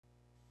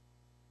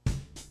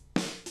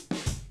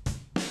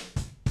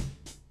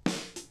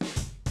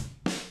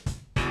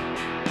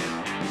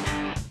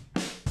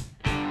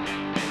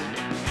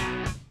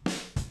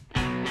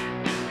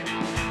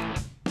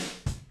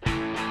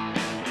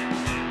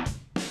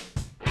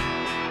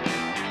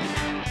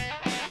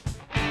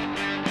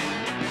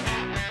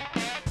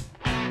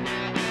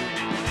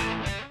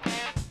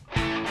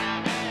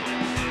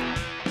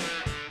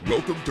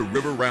Welcome to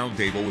River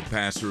Roundtable with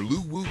Pastor Lou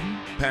Wooten,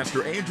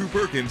 Pastor Andrew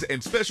Perkins,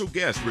 and special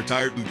guest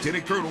retired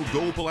Lieutenant Colonel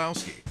Joel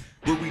Pulowski,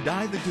 where we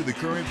dive into the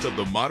currents of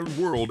the modern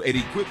world and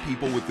equip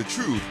people with the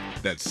truth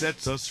that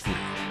sets us free.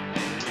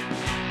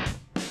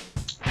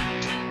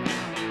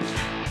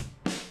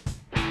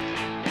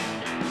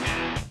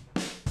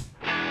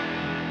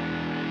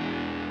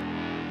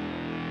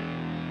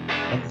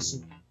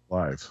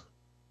 Live.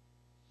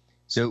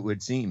 So it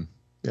would seem.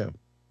 Yeah.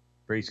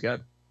 Praise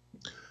God.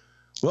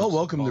 Well,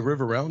 welcome to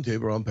River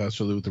Roundtable. I'm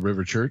Pastor Lou with the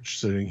River Church,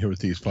 sitting here with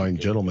these fine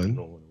gentlemen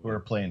who are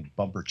playing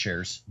bumper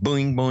chairs.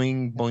 Boing,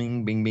 boing,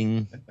 boing, bing,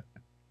 bing.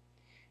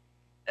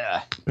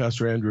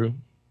 Pastor Andrew.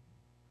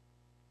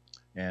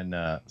 And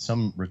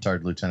some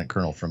retired lieutenant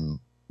colonel from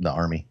the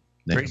Army.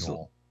 Praise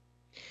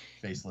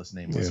Faceless,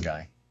 nameless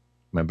guy.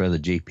 My brother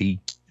JP.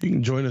 You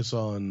can join us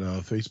on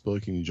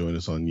Facebook. You can join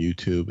us on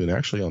YouTube and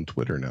actually on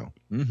Twitter now.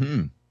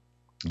 Mm-hmm.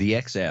 The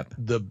X app.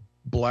 The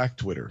Black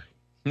Twitter.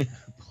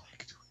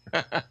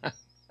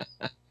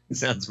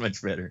 Sounds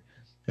much better.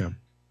 Yeah.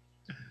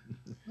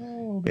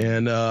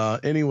 And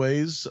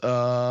anyways,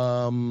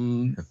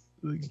 KSLM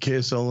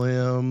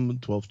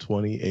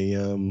 1220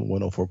 AM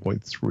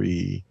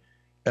 104.3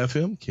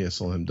 FM,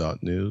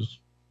 KSLM.news.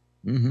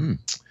 Mm-hmm.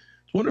 It's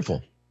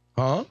wonderful.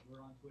 Huh? We're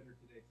on Twitter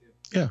today,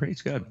 too. Yeah.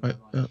 Praise God.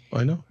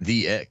 I know.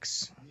 The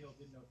X. Neil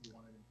didn't know if you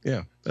wanted him.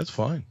 Yeah, that's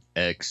fine.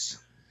 X.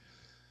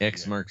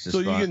 X marks the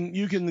So spot.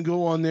 you can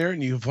go on there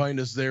and you can find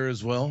us there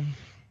as well.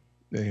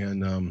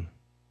 And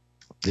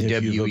The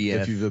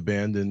WEF. if you've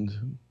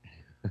abandoned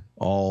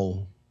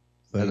all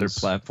Other things,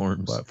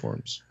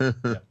 platforms. I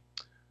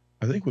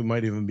think we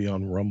might even be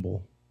on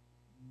Rumble.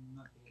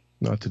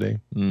 Not today.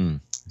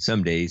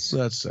 Some days. So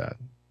that's sad.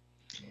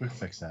 We'll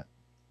fix that.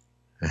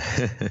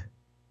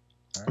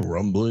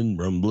 Rumbling.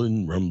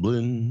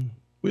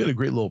 We had a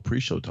great little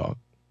pre-show talk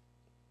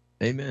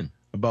Amen.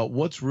 about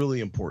what's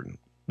really important.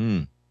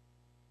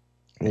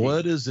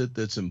 What is it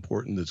that's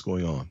important that's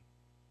going on?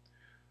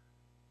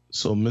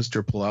 So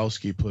Mr.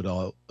 Pulowski put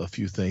out a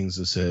few things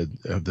that said,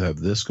 have to have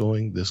this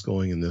going,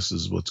 and this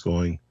is what's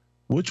going.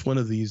 Which one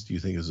of these do you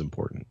think is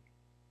important?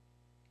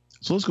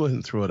 So let's go ahead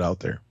and throw it out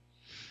there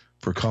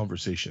for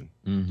conversation.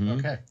 Mm-hmm.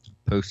 Okay.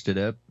 Post it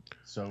up.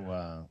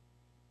 So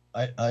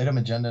item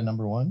agenda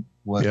number 1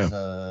 was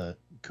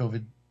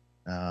COVID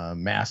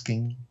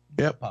masking.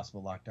 Yep.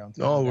 Possible lockdown.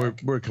 Oh,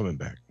 we're coming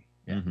back.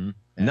 Yeah. Mm-hmm.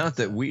 Not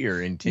that we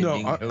are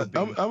intending, No, hoping,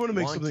 I'm going to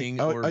make wanting,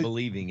 something. or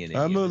believing in it.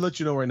 I'm going to let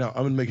you know right now.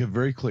 I'm going to make it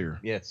very clear.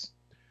 Yes.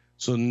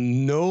 So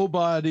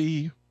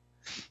nobody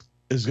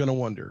is going to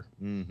wonder.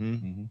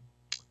 Mm-hmm.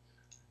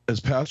 As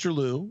Pastor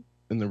Lou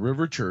in the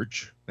River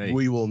Church, Hey.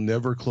 we will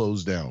never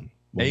close down.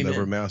 We'll Amen.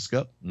 never mask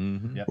up.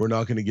 Mm-hmm. Yep. We're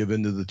not going to give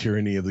in to the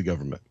tyranny of the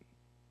government.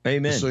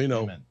 Amen. So, you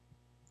know, Amen.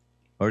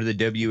 Or the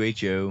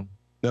WHO.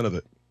 none of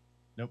it.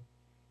 Nope.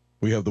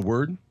 We have the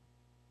word,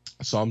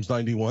 Psalms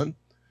 91.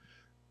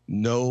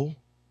 No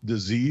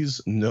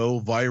disease, no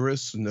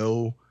virus,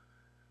 no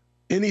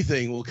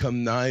anything will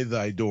come nigh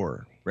thy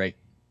door. Right.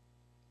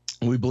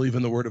 We believe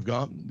in the word of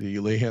God.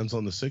 You lay hands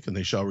on the sick and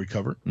they shall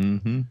recover.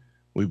 Mm-hmm.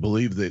 We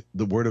believe that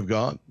the word of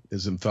God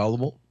is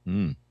infallible.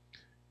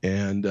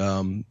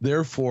 And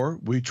therefore,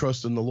 we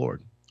trust in the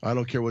Lord. I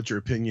don't care what your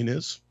opinion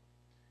is.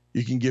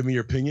 You can give me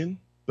your opinion,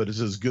 but it's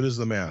as good as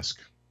the mask.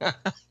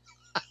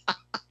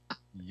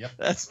 Yep.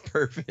 That's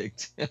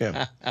perfect.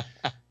 Yeah.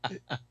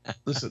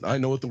 Listen, I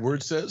know what the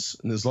word says,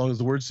 and as long as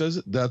the word says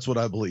it, that's what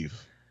I believe.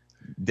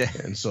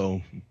 And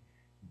so,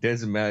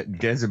 does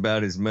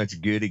about as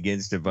much good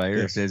against a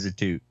virus as a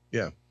toot.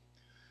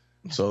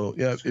 so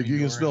yeah, if you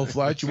can smell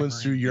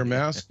flatulence through your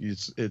mask,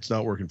 it's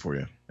not working for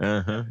you.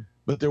 Uh-huh.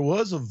 But there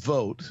was a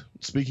vote,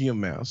 speaking of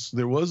masks,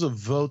 there was a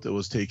vote that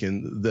was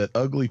taken that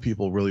ugly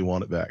people really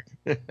want it back.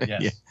 Yes.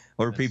 Yeah.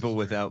 Or This people is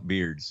without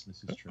beards.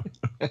 This is true.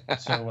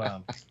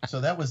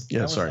 So that was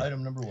sorry.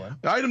 item number 1.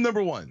 Item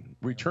number 1,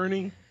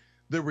 returning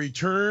the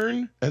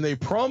return, and they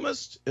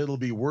promised it'll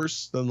be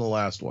worse than the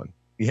last one.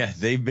 Yeah,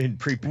 they've been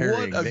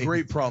preparing. What a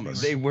great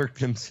promise. They worked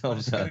But it's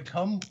themselves going up. to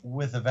come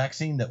with a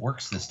vaccine that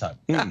works this time.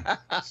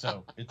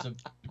 So it's a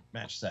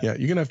match set. Yeah,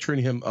 you're going to have to turn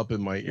him up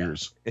in my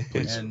ears.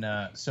 Please. And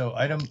so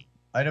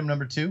item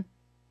number 2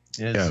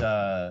 is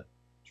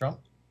Trump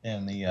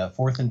and the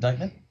fourth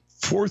indictment.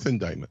 Fourth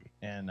indictment.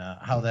 And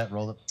how that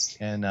rolled up.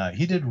 And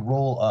he did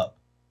roll up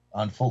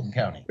on Fulton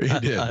County. He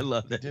did. I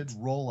love He that. did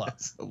roll up.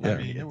 I Yeah.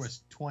 mean, there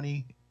was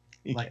 20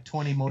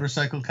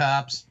 motorcycle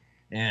cops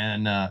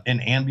and an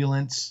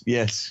ambulance.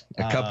 Yes,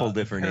 a couple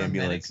different paramedic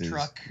ambulances.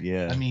 truck.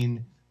 Yeah. I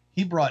mean,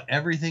 he brought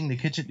everything. The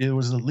kitchen. There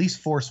was at least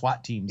 4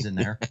 SWAT teams in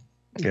there.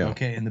 Yeah.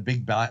 Okay, and the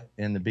big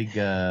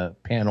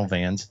panel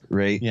vans.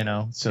 Right. You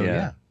know. So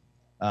Yeah.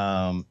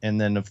 and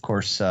then of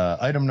course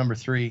item number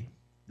 3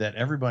 that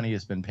everybody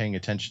has been paying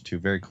attention to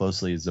very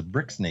closely is the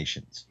BRICS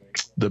nations.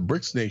 The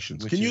BRICS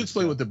nations. Which Can you is,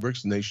 explain what the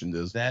BRICS nation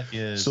is? That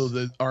is So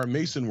that our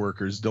Mason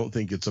workers don't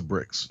think it's a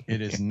bricks.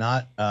 it is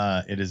not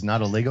a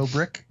Lego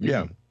brick.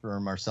 Yeah. For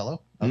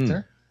Marcelo up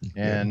there,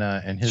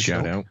 and his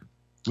Shout help, out.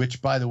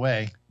 which by the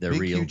way, The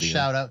big real huge deal.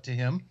 shout out to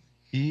him.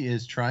 He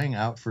is trying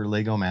out for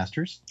Lego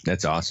Masters,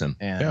 That's awesome.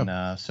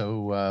 and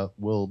so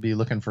we'll be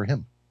looking for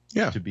him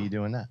Yeah. to be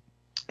doing that.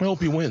 I hope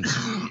he wins.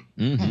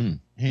 Mm-hmm.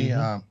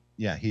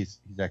 He's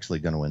actually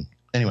going to win.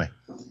 Anyway,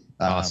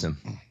 Awesome.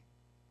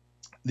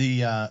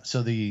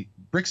 So the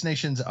BRICS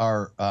nations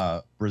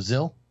are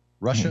Brazil,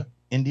 Russia,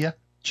 India,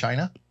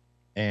 China,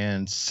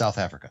 and South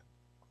Africa.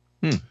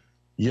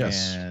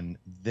 Yes. And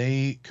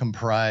they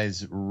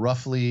comprise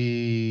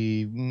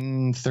roughly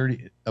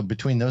 30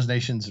 between those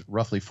nations,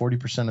 roughly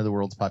 40% of the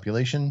world's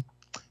population,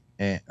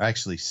 and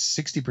actually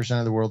 60%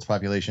 of the world's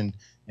population,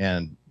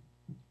 and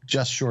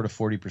just short of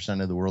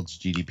 40% of the world's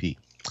GDP.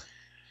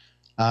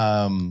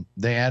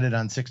 They added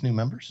on 6 new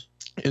members.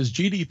 Is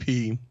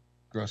GDP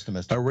Gross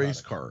domestic a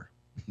race product. car?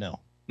 No,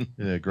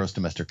 gross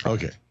domestic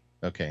product. Okay.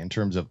 Okay, in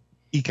terms of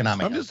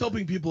economic. I'm just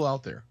helping people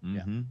out there.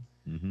 Mm-hmm.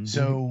 Mm-hmm.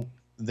 So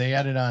they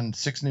added on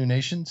 6 new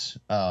nations: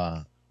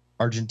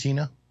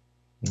 Argentina,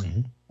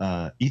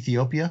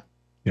 Ethiopia,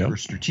 Yep. for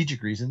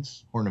strategic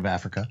reasons, Horn of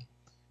Africa,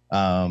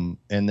 and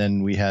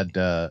then we had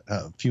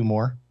a few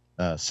more: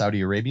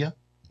 Saudi Arabia,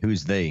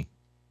 Who's they?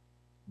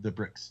 the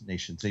BRICS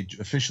nations. They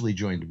officially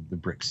joined the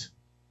BRICS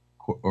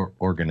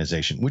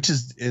organization, which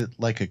is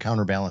like a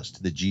counterbalance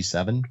to the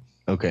G7,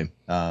 Okay.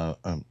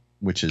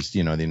 which is the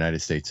United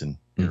States and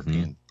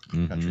European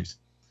Mhm. countries,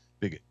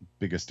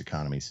 biggest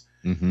economies.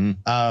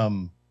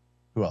 Mm-hmm.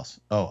 Who else?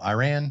 Oh,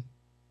 Iran.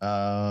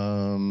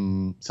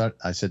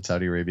 I said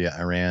Saudi Arabia,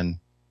 Iran,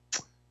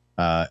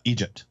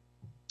 Egypt.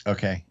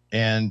 Okay,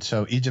 and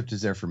so Egypt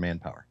is there for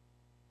manpower.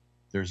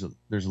 There's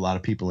a lot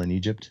of people in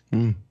Egypt.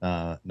 Mm.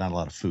 Not a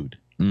lot of food.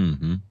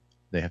 Mm-hmm.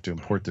 They have to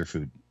import their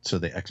food, so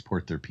they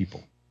export their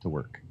people to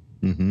work.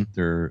 Mm-hmm.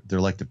 They're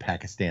like the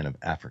Pakistan of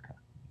Africa.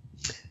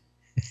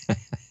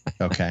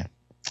 Okay,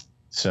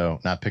 so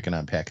not picking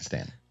on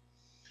Pakistan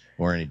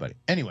or anybody.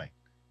 Anyway,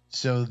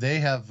 so they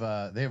have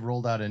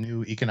rolled out a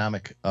new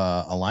economic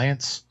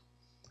alliance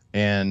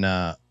and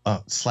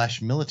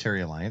 /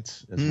 military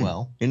alliance as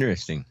well,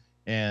 Interesting.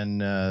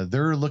 and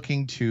they're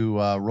looking to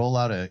roll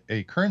out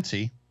a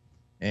currency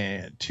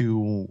and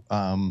to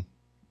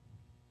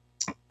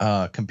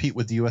compete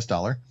with the U.S.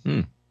 dollar.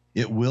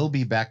 It will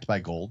be backed by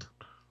gold.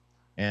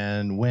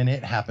 And when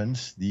it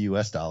happens, the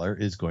U.S. dollar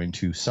is going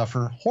to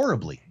suffer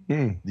horribly.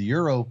 Mm. The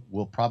euro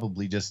will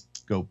probably just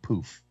go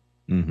poof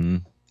Mm-hmm.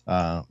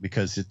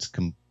 because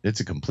it's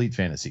a complete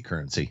fantasy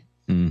currency.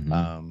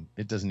 Mm-hmm.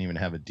 It doesn't even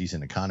have a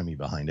decent economy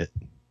behind it,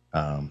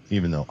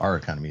 even though our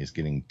economy is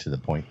getting to the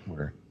point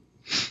where,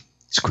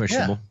 It's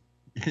questionable.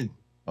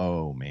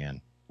 oh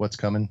man, what's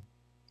coming?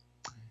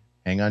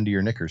 Hang on to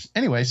your knickers.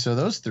 Anyway, so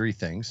those 3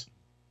 things,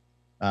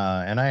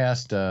 and I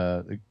asked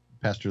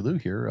Pastor Lou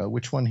here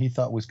which one he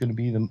thought was going to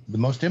be the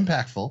most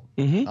impactful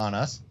Mm-hmm. on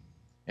us,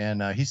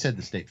 and he said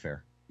the state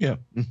fair. Yeah.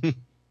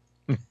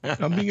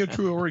 I'm being a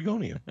true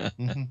Oregonian.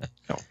 Mhm.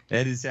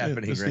 That is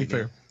happening the state right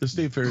fair. now. The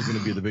state fair is going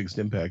to be the biggest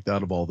impact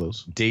out of all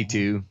those. Day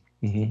 2.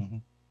 Mm-hmm.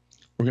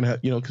 We're going to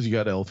have, because you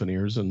got elephant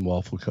ears and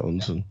waffle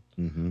cones and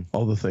Mm-hmm.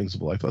 all the things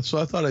of life. So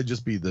I thought I'd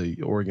just be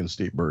the Oregon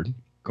State bird.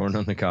 Corn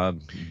on the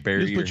cob.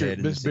 Bury Just your put head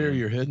in the just bury sand.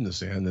 your head in the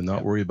sand and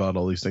not worry about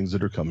all these things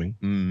that are coming.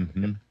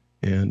 Mm-hmm.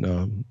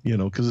 And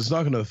because it's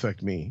not going to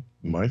affect me,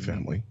 my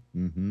family.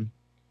 Mm-hmm.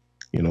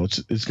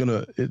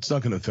 It's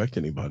not going to affect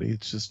anybody.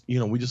 It's just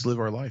we just live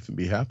our life and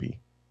be happy.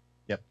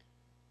 Yep.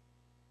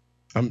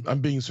 I'm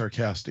being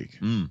sarcastic.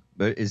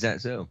 But is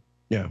that so?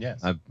 Yeah.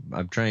 Yes.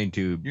 I'm trying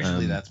to.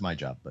 Usually that's my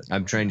job, but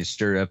I'm trying to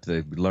stir up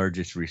the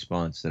largest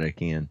response that I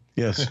can.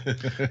 Yes.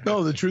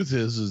 No, the truth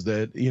is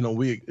that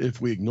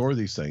if we ignore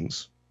these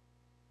things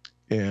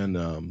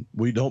and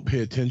we don't pay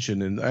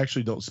attention and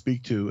actually don't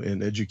speak to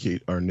and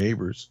educate our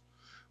neighbors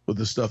with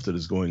the stuff that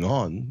is going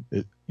on,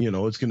 it's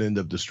going to end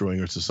up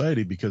destroying our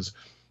society, because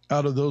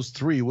out of those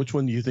 3, which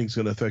one do you think is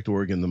going to affect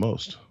Oregon the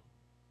most?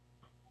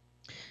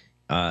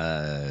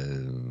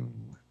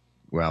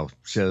 Well,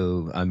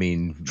 so I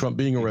mean, Trump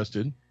being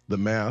arrested, the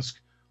mask,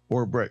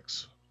 or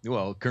BRICS?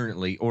 well,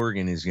 currently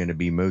Oregon is going to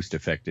be most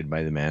affected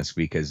by the mask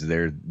because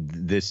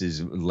this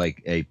is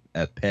like a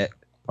pet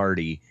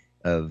party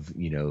of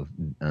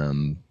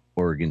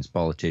Oregon's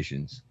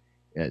politicians.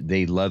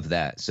 They love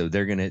that, so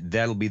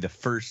that'll be the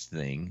first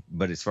thing.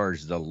 But as far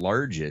as the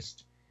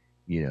largest,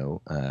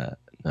 I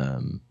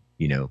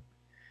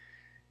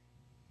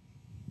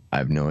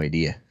have no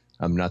idea.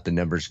 I'm not the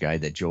numbers guy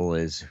that Joel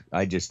is.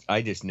 I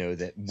just know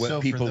that what So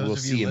for people those will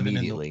of you see living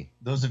immediately.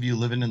 those of you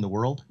living in the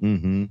world,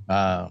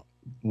 Mm-hmm.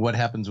 what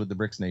happens with the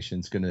BRICS nation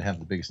is going to have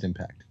the biggest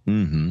impact.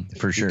 Mm-hmm.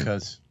 For sure.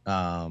 Because,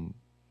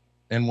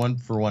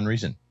 for one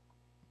reason,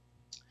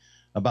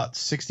 about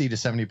 60 to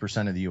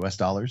 70% of the U.S.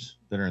 dollars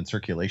that are in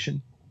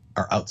circulation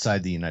are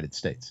outside the United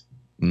States.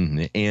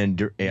 Mm-hmm. And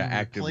You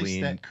actively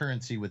replace that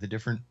currency with a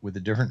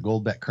different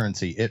gold-backed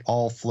currency, it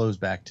all flows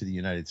back to the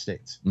United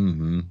States.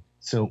 Mm-hmm.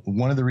 So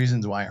one of the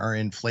reasons why our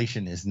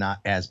inflation is not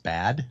as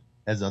bad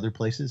as other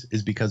places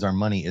is because our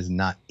money is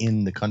not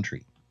in the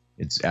country.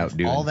 It's out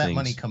doing All that things.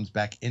 money comes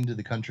back into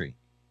the country.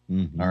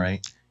 Mhm. All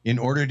right. In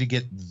order to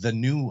get the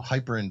new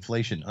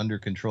hyperinflation under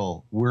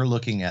control, we're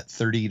looking at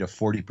 30 to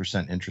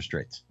 40% interest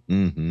rates.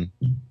 Mm-hmm.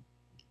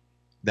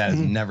 That is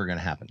never going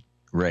to happen.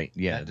 Right.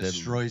 Yeah. That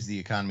destroys the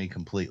economy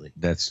completely.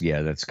 That's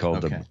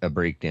called Okay. a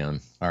breakdown.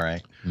 All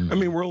right. I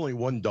mean, we're only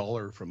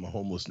 $1 from a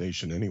homeless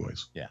nation,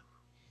 anyways.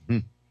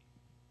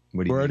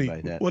 What do you mean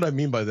by that? What I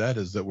mean by that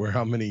is that we're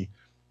how many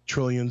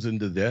trillions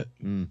into debt,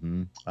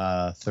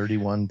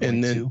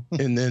 31.2.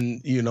 and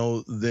then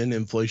then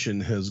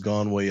inflation has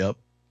gone way up.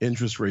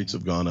 Interest rates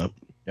have gone up.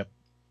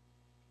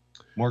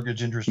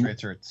 Mortgage interest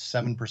rates are at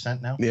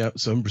 7% now. Yeah,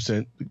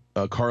 7%.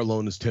 Car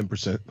loan is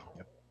 10%.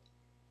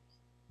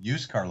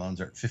 Used car loans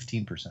are at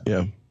 15%.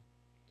 Yeah.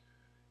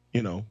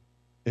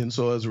 And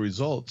so as a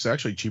result, it's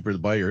actually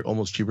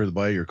almost cheaper to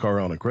buy your car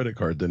on a credit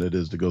card than it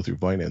is to go through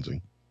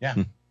financing. Yeah.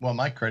 Well,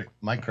 my credit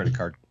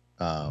card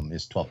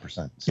is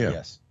 12%. So Yeah.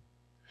 yes.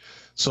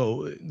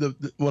 So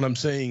what I'm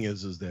saying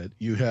is that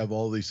you have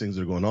all these things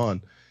that are going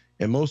on,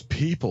 and most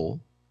people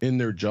in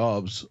their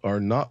jobs are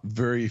not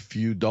very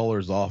few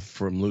dollars off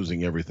from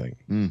losing everything.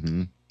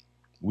 Mm-hmm.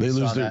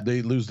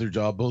 They lose their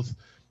job.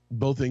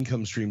 Both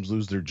income streams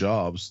lose their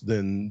jobs,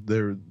 then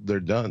they're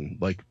done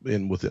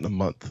within a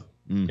month.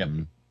 Yep.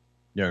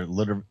 You're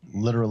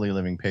literally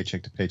living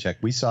paycheck to paycheck.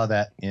 We saw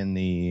that in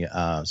the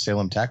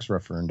Salem tax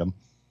referendum,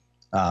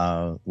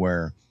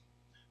 where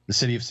the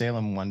city of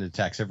Salem wanted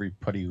to tax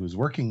everybody who's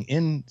working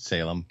in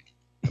Salem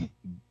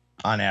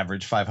on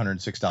average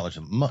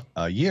 $506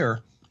 a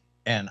year.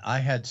 And I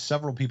had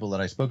several people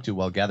that I spoke to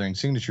while gathering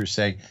signatures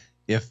say,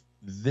 if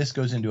this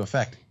goes into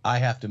effect, I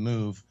have to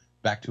move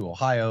back to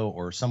Ohio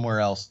or somewhere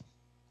else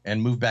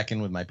and move back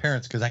in with my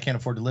parents because I can't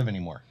afford to live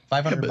anymore.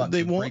 $500 bucks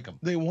would break them.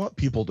 They want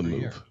people to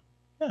move. year.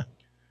 Yeah.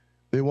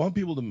 They want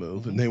people to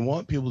move, and they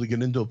want people to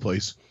get into a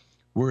place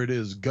where it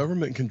is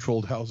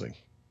government-controlled housing.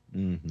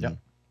 Mm-hmm. Yep.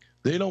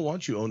 They don't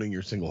want you owning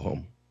your single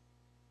home.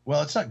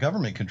 Well, it's not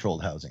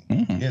government-controlled housing.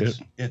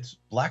 It's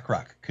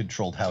BlackRock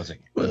controlled housing,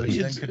 Well, which then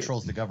it's-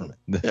 controls the government.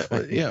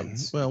 Yeah.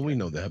 Well, we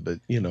know that, but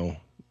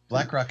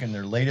BlackRock in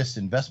their latest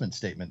investment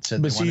statement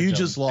said. But they see, wanted you to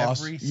just own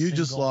lost. every You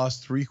just single-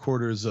 lost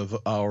 3/4 of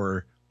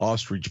our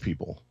ostrich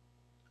people.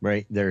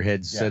 Right. Their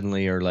heads Yeah.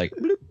 suddenly are like,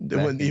 They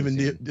back went in even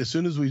the as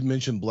soon as we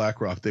mentioned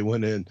BlackRock, they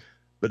went in.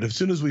 But as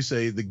soon as we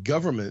say the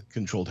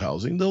government-controlled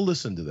housing, they'll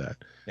listen to that.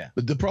 Yeah.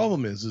 But the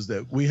problem is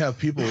that we have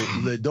people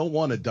that don't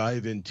want to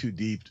dive in too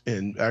deep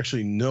and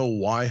actually know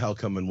why, how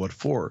come, and what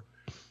for.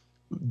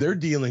 They're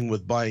dealing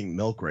with buying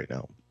milk right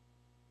now,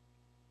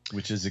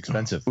 which is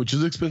expensive. which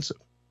is expensive,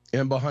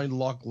 and behind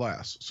locked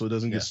glass, so it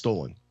doesn't Yeah. get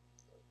stolen.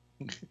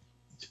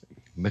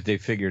 but they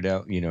figured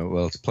out,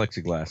 well, it's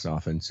plexiglass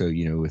often. So,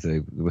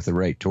 with the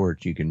right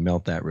torch, you can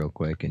melt that real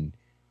quick and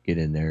get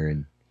in there.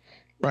 And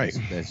Right.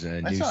 that's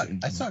a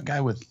I saw a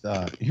guy with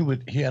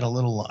he had a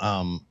little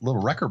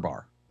wrecker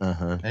bar,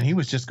 Uh-huh. and he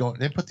was just going.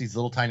 They put these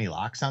little tiny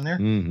locks on there,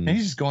 Mm-hmm. and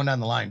he's just going down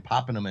the line,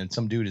 popping them, and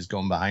some dude is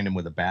going behind him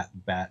with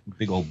a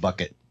big old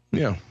bucket,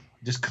 Yeah.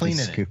 just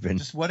cleaning Scooping. it,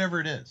 just whatever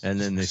it is. And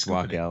then they just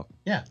walk scooping it. out.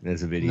 Yeah.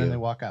 There's a And then they video.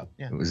 walk out.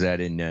 Yeah. Was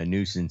that in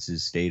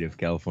Nuisance's state of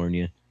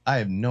California? I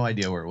have no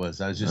idea where it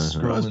was. I was just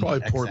Uh-huh. scrolling. That's probably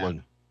the X app.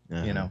 Portland.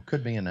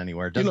 Could be in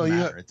anywhere. It You doesn't know,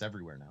 you matter. It's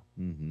everywhere now.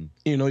 Mm-hmm.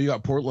 You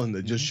got Portland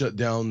that just shut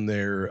down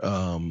their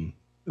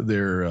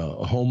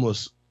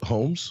homeless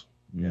homes,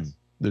 Yes.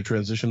 their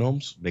transition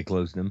homes. They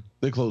closed them.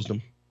 They closed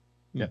them.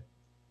 Yep.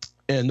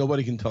 And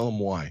nobody can tell them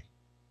why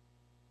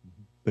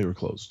they were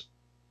closed.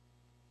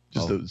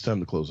 Oh. It's time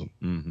to close them.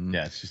 Mm-hmm.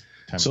 Yeah, it's just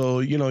time. So,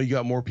 you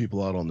got more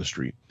people out on the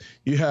street.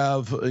 You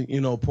have,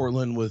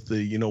 Portland with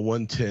the,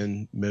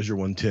 110, Measure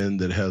 110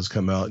 that has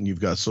come out, and you've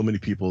got so many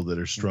people that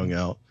are strung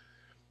out.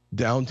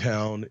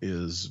 Downtown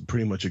is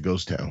pretty much a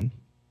ghost town.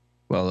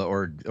 Well,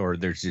 or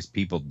there's just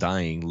people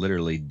dying,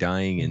 literally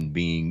dying and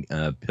being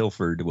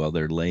pilfered while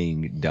they're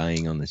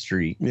dying on the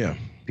street. Yeah.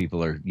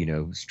 People are,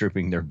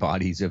 stripping their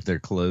bodies of their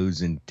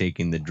clothes and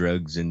taking the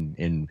drugs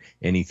and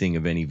anything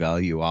of any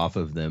value off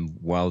of them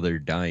while they're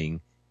dying.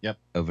 Yep.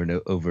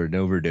 Over an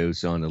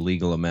overdose on a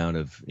legal amount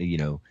of,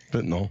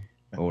 Fentanyl.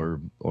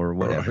 or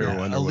whatever.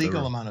 heroin. a or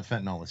legal whatever. amount of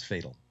fentanyl is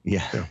fatal,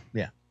 Yeah.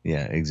 Yeah.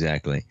 Yeah,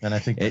 exactly. and I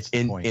think that's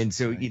the point. And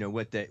so,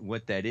 right?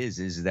 what that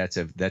is that's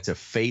a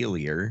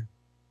failure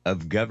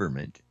of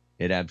government.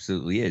 It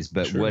absolutely is.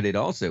 But Sure. what it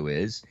also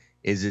is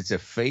it's a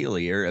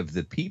failure of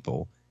the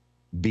people,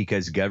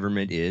 because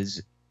government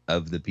is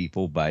of the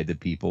people, by the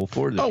people,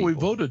 for the people. We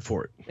voted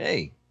for it.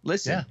 Hey,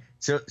 listen. Yeah.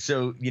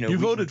 So You we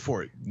voted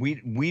for it. We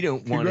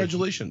don't want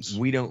Congratulations.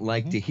 we don't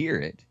like to hear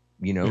it,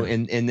 Yeah.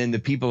 and then the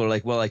people are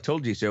like, well, I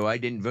told you so. I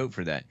didn't vote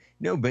for that.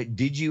 No, but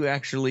did you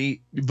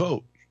actually You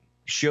vote.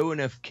 show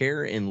enough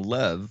care and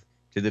love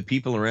to the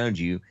people around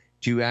you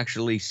to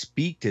actually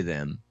speak to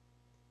them,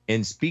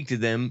 and speak to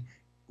them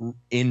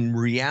in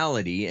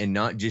reality, and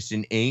not just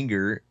in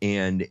anger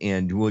and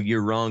well,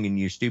 you're wrong and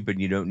you're stupid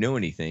and you don't know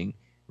anything,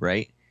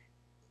 right?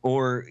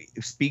 Or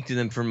speak to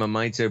them from a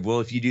mindset of, well,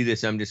 if you do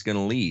this, I'm just going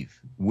to leave,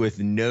 with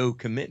no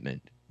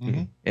commitment.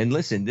 Mhm. And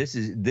listen, this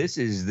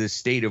is the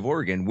state of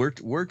Oregon.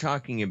 We're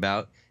talking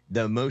about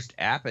the most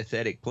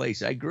apathetic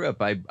place. I grew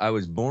up. I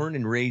was born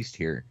and raised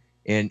here,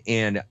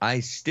 and I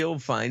still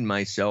find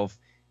myself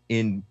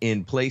in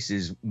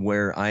places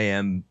where I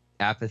am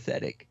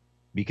apathetic.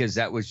 because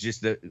that was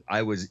just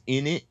I was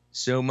in it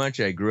so much.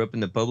 I grew up in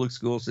the public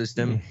school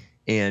system,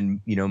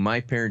 and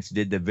my parents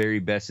did the very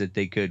best that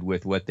they could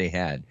with what they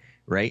had,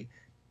 right?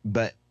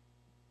 But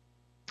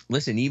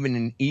listen,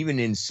 even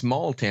in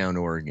small town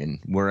Oregon,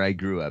 where I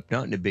grew up,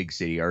 not in a big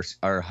city,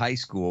 our high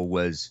school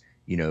was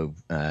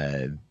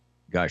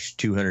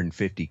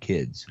 250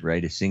 kids,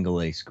 right? A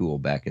single A school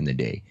back in the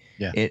day.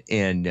 Yeah.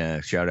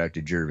 And shout out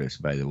to Jervis,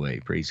 by the way.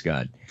 Praise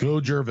God.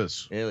 Go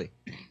Jervis. Really.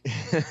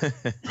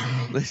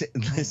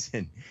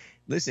 Listen.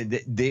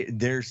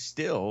 There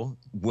still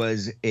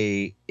was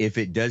if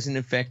it doesn't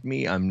affect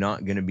me, I'm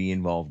not going to be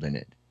involved in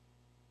it.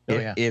 Oh,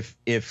 yeah.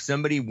 If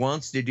somebody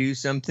wants to do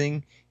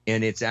something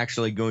and it's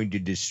actually going to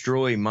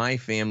destroy my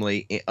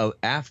family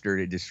after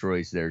it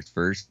destroys theirs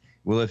first,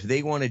 well, if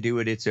they want to do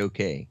it, it's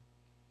okay.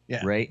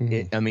 Yeah. Right.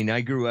 Mhm.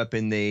 I grew up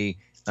in the,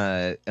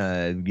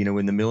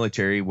 when the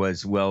military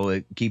was,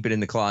 keep it in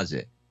the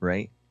closet.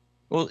 Right.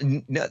 Well,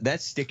 no,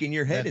 that's sticking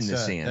your head in the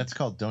sand. That's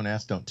called don't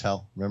ask, don't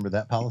tell. Remember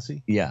that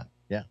policy? Yeah.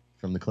 Yeah.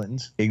 From the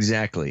Clintons.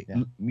 Exactly.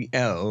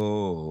 Yeah.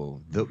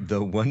 Oh,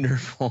 the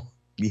wonderful,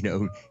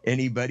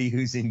 anybody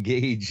who's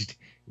engaged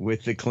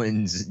with the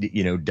Clintons,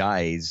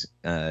 dies.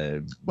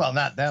 Well,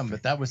 not them,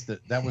 but that was the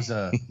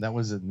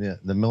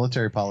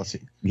military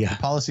policy. Yeah.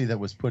 The policy that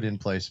was put in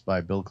place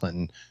by Bill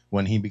Clinton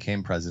when he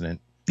became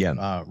president.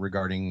 Yeah.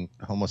 Regarding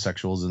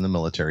homosexuals in the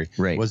military.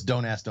 Right. Was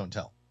don't ask, don't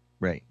tell.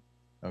 Right.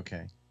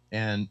 Okay.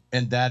 And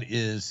that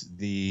is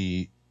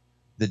the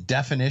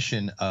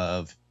definition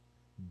of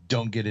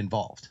don't get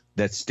involved.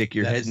 That's stick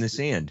your head in the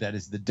sand. That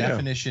is the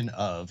definition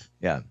of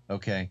Yeah.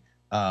 Okay.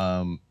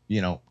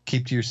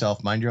 Keep to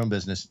yourself, mind your own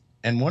business.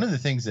 And one of the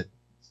things I've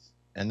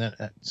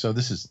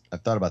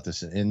thought about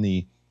this in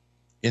the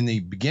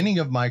beginning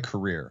of my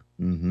career,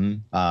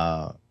 in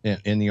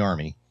the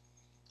Army.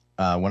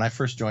 When I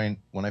first joined,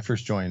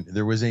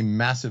 there was a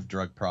massive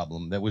drug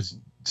problem that was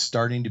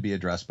starting to be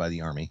addressed by the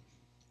Army,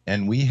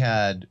 and we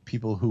had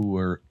people who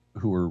were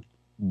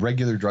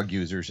regular drug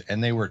users,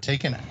 and they were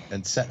taken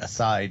and set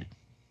aside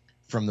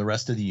from the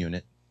rest of the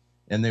unit,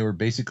 and they were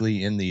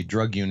basically in the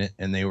drug unit,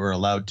 and they were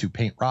allowed to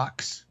paint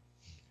rocks,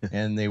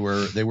 and they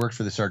worked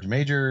for the sergeant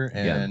major,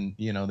 and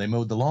they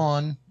mowed the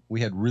lawn.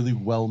 We had really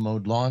well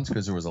mowed lawns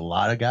because there was a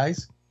lot of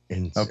guys.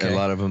 And a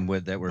lot of them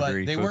that were but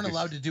very they focused. weren't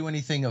allowed to do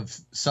anything of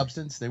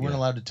substance. They weren't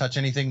allowed to touch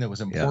anything that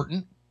was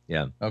important.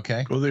 Yeah.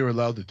 Okay. Well, they were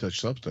allowed to touch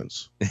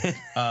substance.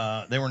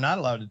 They were not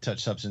allowed to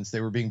touch substance. They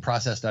were being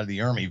processed out of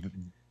the Army,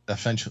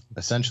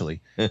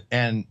 essentially.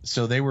 And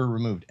so they were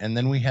removed. And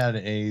then we had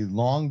a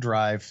long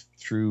drive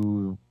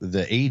through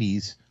the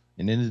 80s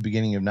and into the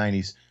beginning of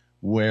 90s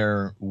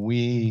where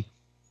the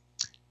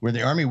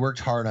Army worked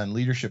hard on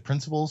leadership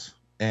principles.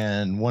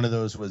 And one of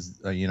those was,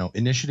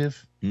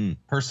 initiative,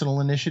 personal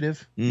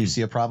initiative. You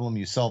see a problem,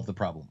 you solve the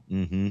problem.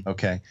 Mm-hmm.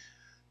 Okay.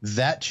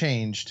 That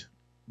changed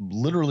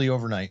literally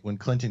overnight when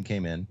Clinton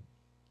came in.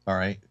 All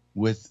right.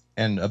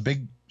 And a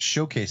big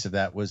showcase of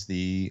that was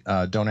the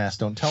don't ask,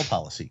 don't tell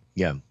policy.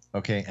 Yeah.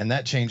 Okay. And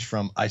that changed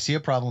from I see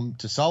a problem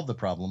to solve the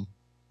problem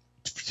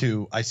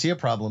to I see a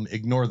problem,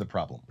 ignore the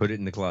problem. Put it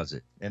in the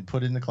closet. And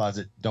put it in the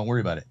closet. Don't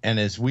worry about it. And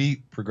as we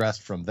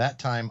progressed from that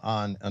time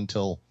on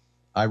until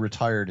I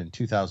retired in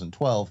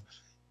 2012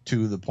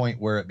 to the point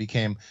where it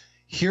became,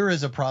 here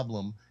is a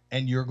problem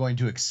and you're going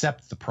to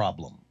accept the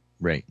problem.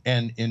 Right.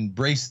 And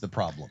embrace the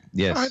problem.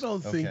 Yes. I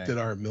don't think that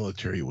our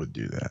military would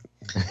do that.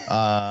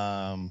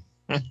 I'm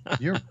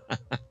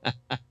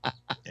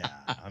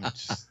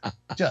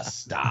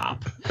just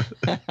stop.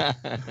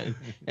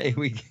 Hey,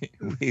 we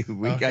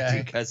got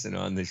you cussing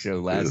on the show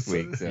last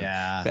week. So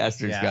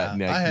Pastor's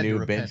got I had new to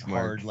repent benchmark.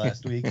 hard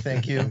last week.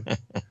 Thank you.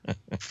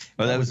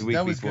 Well, that was the week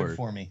that was before. good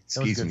for me.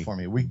 That Excuse was good me. for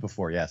me. A week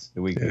before, yes.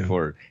 The week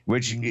before,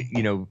 which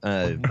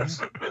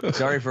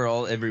sorry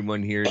for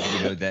everyone here,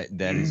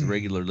 that is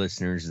regular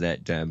listeners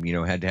that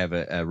had to have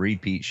a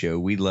repeat show.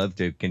 We love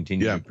to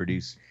continue to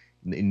produce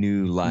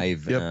new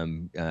live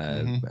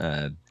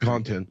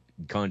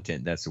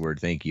content. That's the word.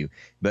 Thank you.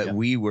 But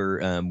we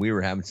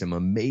were having some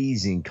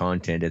amazing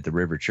content at the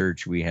River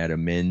Church. We had a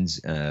men's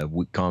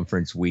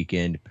conference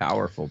weekend.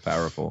 Powerful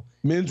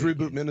Men's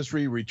Reboot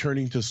Ministry,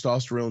 returning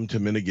testosterone to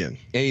men again.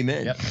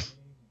 Amen. Yep.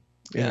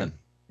 Yeah.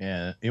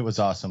 Yeah, it was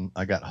awesome.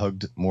 I got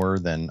hugged more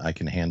than I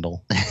can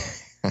handle.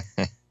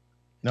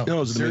 No, it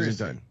was an amazing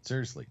seriously, time.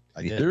 Seriously,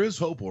 I did. There is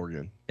hope,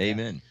 Oregon.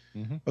 Amen.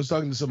 Mm-hmm. I was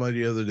talking to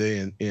somebody the other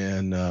day,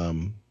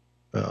 and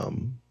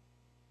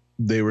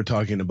they were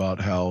talking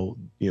about how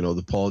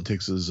the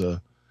politics is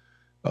a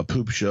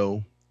poop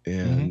show,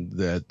 and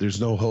that there's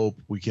no hope.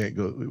 We can't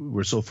go.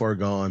 We're so far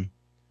gone.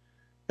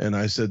 And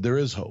I said there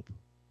is hope.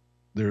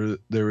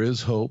 There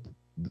is hope.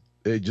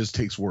 It just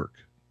takes work.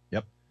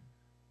 Yep.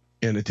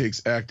 And it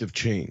takes active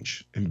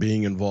change and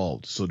being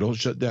involved. So don't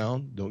shut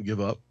down. Don't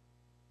give up.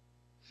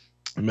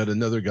 I met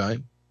another guy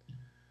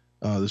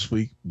this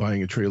week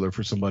buying a trailer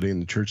for somebody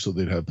in the church so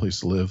they'd have a place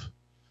to live.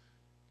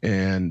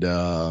 And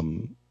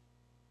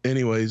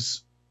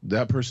anyways,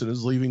 that person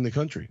is leaving the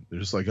country. They're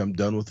just like, I'm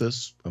done with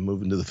this. I'm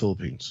moving to the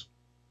Philippines.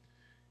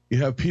 You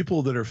have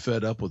people that are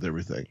fed up with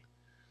everything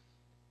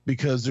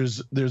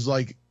because there's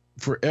like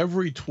for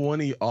every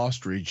 20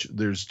 ostrich,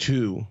 there's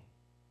 2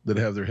 that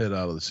have their head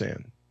out of the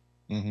sand,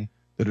 Mm-hmm.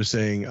 that are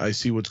saying, I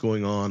see what's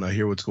going on, I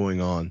hear what's going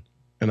on,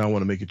 and I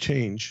want to make a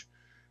change.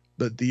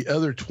 But the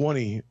other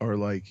 20 are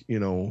like,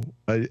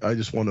 I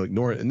just want to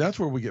ignore it. And that's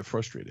where we get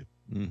frustrated.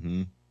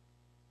 Mm-hmm.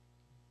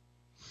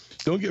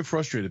 Don't get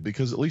frustrated,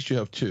 because at least you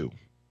have 2.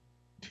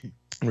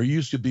 Or you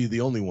used to be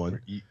the only one.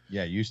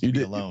 Yeah, you used to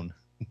be alone.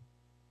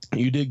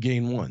 You did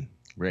gain 1.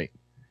 Right.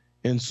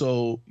 And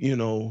so,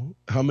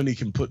 how many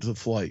can put to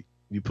flight?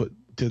 You put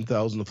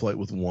 10,000 to flight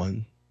with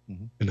 1.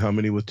 Mhm. And how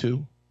many with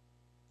 2?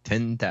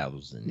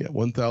 10,000. Yeah,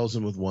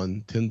 1,000 with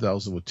 1,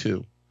 10,000 with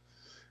 2.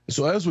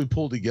 So as we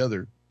pull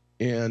together,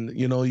 and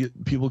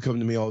people come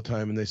to me all the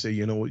time and they say,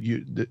 what,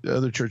 the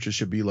other churches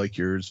should be like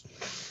yours,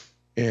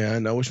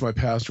 and I wish my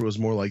pastor was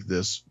more like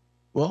this.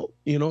 Well,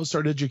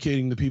 start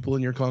educating the people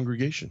in your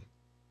congregation,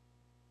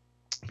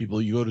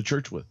 people you go to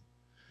church with.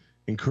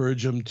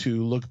 Encourage them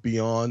to look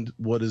beyond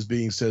what is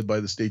being said by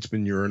the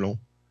Statesman Urinal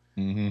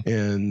Mm-hmm.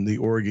 and the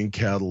Oregon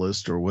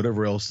Catalyst or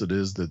whatever else it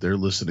is that they're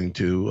listening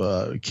to,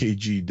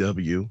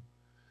 KGW,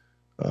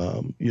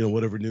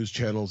 whatever news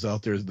channels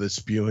out there that's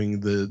spewing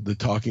the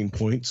talking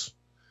points.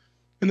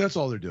 And that's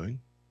all they're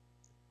doing.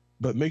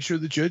 But make sure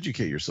that you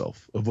educate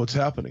yourself of what's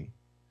happening.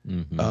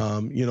 Mm-hmm.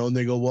 And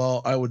they go,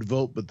 well, I would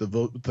vote, but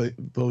the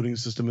voting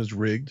system is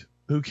rigged.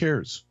 Who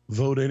cares?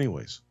 Vote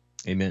anyways.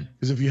 Amen.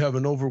 Because if you have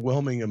an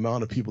overwhelming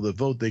amount of people that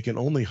vote, they can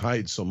only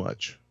hide so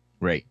much.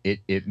 Right.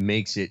 It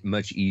makes it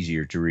much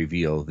easier to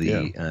reveal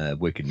the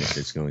wickedness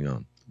that's going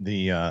on.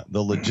 The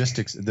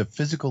logistics, the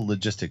physical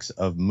logistics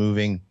of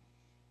moving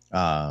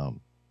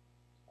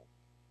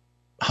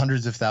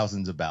hundreds of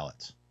thousands of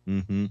ballots,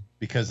 Mm-hmm.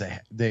 because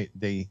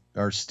they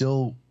are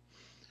still,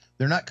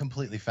 they're not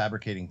completely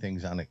fabricating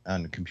things on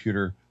a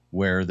computer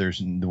where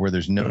there's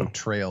no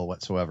trail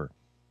whatsoever.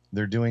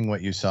 They're doing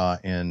what you saw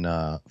in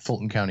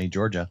Fulton County,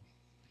 Georgia,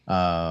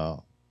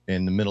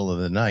 in the middle of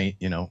the night,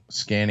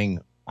 scanning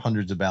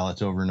hundreds of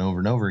ballots over and over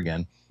and over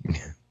again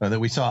that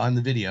we saw on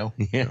the video.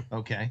 Yeah.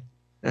 Okay.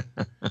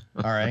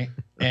 All right.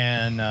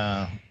 And,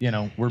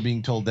 we're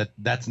being told that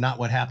that's not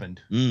what happened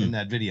in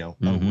that video.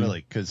 Mhm. Oh,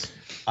 really? Because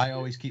I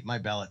always keep my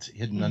ballots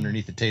hidden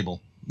underneath the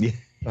table. Yeah.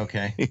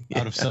 Okay.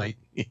 Out of sight.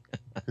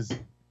 Because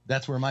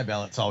that's where my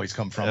ballots always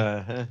come from.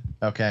 Uh-huh.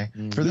 Okay.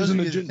 Mm. For There's those of an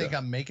you that agenda. think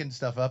I'm making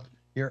stuff up,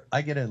 here,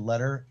 I get a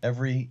letter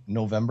every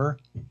November,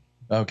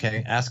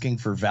 okay, asking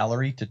for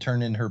Valerie to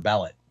turn in her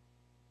ballot.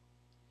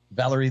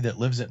 Valerie that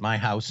lives at my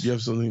house. Do you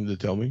have something to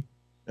tell me?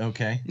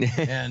 Okay.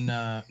 And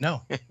no,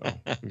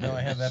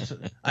 I have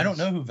absolutely. I don't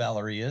know who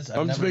Valerie is. I've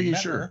I'm just never making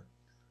met sure. her.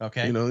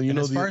 Okay. You know And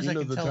as the- far as you I know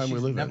can the tell, time we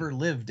she's live in. never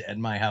lived at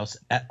my house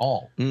at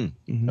all. Mhm.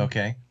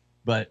 Okay.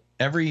 But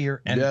every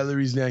year, and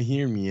Valerie's not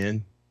here,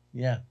 man.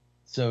 yeah,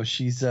 so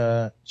she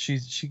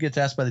gets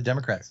asked by the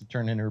Democrats to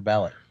turn in her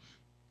ballot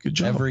Good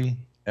job.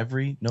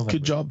 every November.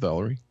 Good job,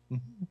 Valerie.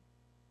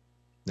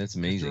 That's Just a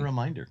amazing.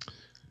 reminder.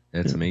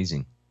 That's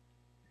amazing.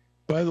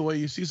 By the way,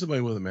 you see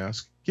somebody with a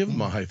mask, give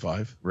them a high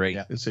five Right.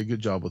 Yeah. and say, "Good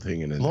job with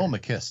hanging in Blow there." them a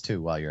kiss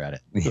too while you're at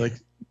it. Like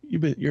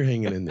you're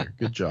hanging in there.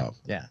 Good job.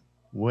 Yeah.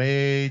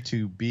 Way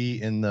to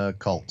be in the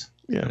cult.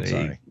 Yeah. Hey.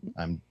 Sorry.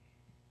 I'm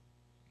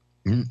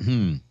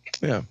Mm-hmm.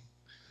 Yeah.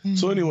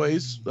 So,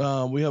 anyways,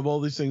 we have all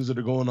these things that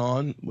are going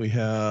on. We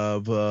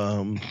have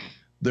the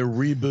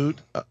reboot.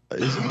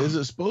 Is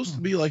it supposed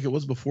to be like it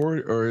was before,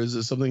 or is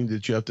it something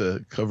that you have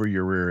to cover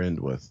your rear end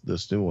with?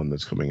 This new one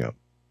that's coming up.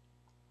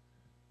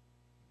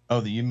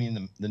 Oh, you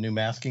mean the new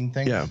masking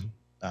thing? Yeah.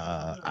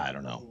 I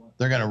don't know.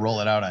 They're gonna roll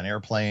it out on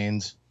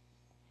airplanes.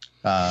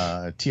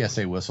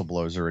 TSA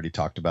whistleblowers already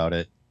talked about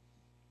it.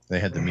 They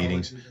had the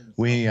meetings.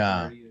 We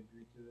yeah.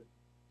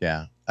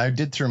 I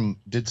did some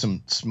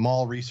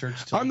small research.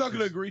 I'm not going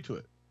to agree to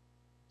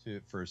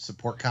it. For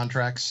support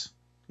contracts.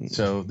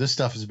 So this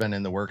stuff has been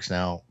in the works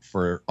now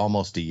for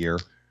almost a year.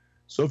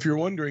 So if you're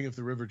wondering if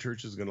the River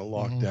Church is going to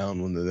lock Mhm.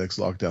 down when the next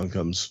lockdown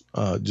comes,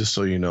 just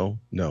so you know,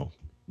 no.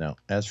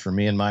 As for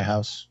me and my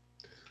house,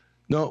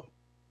 No,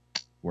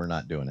 we're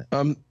not doing it.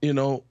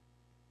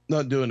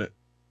 not doing it.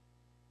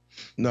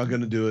 Not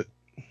going to do it.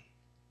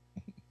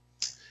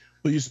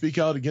 Will you speak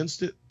out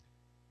against it?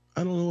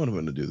 I don't know what I'm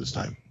going to do this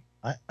time.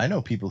 I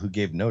know people who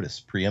gave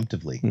notice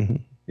preemptively.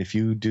 Mhm. If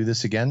you do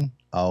this again,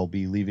 I'll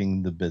be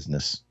leaving the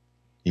business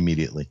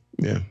immediately.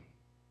 Yeah.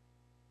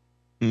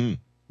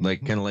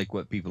 Like kind of like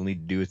what people need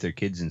to do with their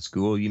kids in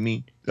school. You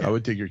mean? I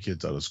would take your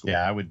kids out of school.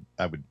 Yeah, I would.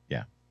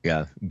 Yeah.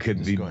 Yeah, could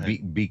Just be, go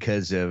ahead.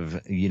 because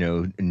of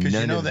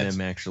none of that's- them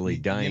actually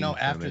dying.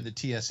 After the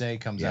TSA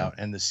comes out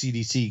and the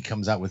CDC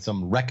comes out with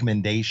some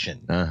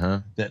recommendation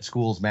that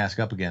schools mask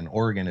up again,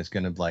 Oregon is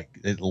going to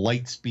at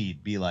light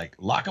speed be like,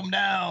 lock them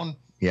down.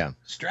 Yeah.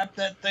 Strap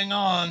that thing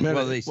on. Man,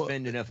 Well, they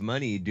spend enough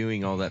money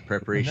doing all that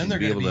preparation And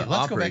then to they're be able gonna to be,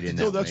 "Let's go back operate to in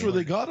No, No, that that's way. where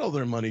they got all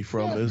their money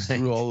from is Right.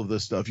 through all of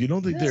this stuff. You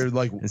don't think Yeah. they're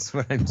like That's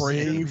what I'm saying.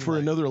 praying for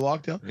another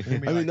lockdown? They're gonna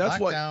be I mean, that's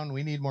what- lockdown,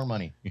 we need more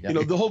money.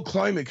 The whole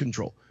climate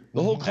control.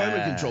 The whole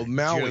climate control.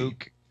 Maui.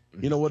 Joke.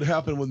 What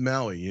happened with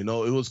Maui? It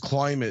was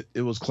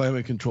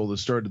climate control that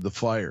started the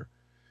fire.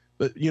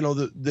 But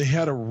they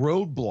had a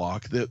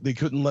roadblock that they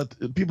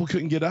couldn't people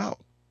couldn't get out.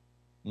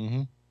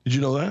 Mm-hmm. Did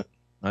you know that?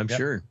 I'm Yep.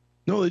 sure.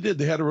 No, they did.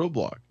 They had a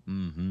roadblock.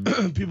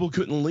 Mm-hmm. People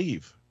couldn't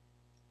leave.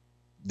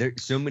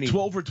 There's so many.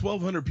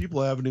 1,200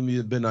 people haven't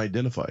even been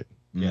identified.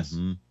 Yes.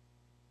 Mhm.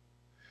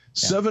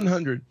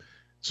 700.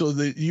 So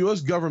the U.S.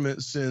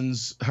 government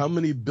sends how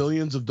many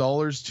billions of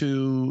dollars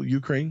to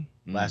Ukraine?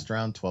 Last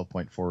round,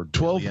 12.4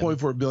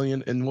 12.4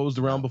 billion. And what was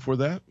the round before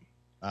that?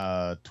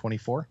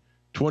 24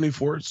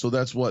 24. So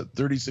that's what,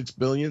 36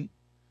 billion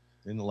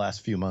in the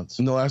last few months.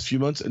 in the last few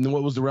months. And then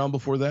what was the round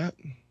before that?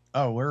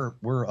 Oh, we're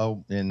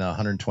in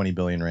 120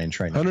 billion range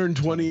right now.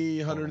 120,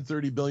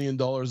 130 billion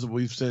dollars that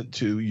we've sent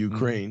to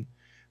Ukraine.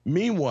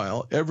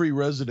 Meanwhile, every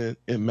resident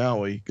in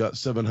Maui got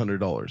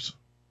 $700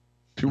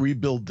 to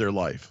rebuild their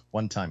life.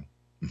 One time.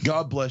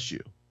 God bless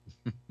you.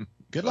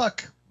 Good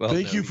luck. Well,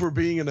 Thank no, you for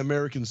being an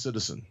American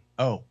citizen.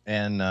 Oh,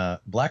 and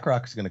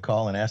BlackRock is going to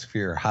call and ask for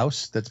your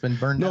house that's been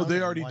burned down. No, they're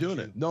and already want doing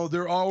you- it. No,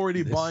 they're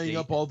already The buying state-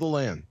 up all the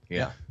land.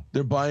 Yeah.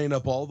 They're buying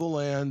up all the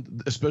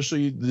land,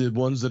 especially the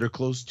ones that are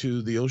close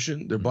to the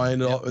ocean. They're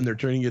buying it all and they're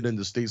turning it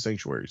into state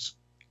sanctuaries.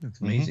 That's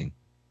amazing.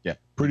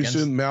 Pretty Against-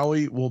 soon,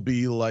 Maui will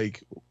be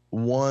like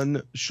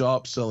one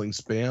shop selling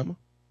spam,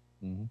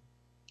 Mhm.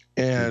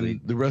 and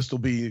Really? the rest will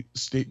be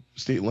state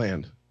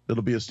land.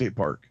 It'll be a state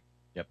park.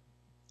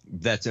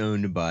 That's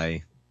owned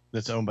by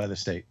That's owned by the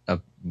state,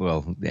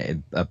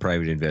 a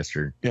private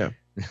investor.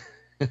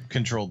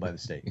 controlled by the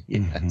state.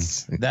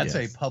 Yes. That's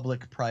Yes. a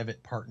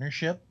public-private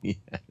partnership.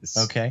 Yes.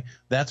 Okay.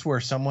 That's where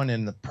someone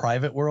in the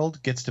private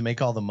world gets to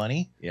make all the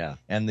money, Yeah.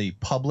 and the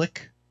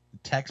public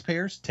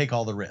taxpayers take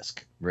all the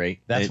risk. Right.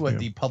 That's It- what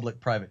the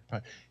public-private.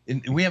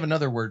 And we have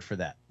another word for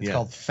that. It's Yeah.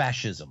 called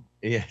fascism.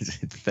 Yes.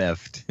 It's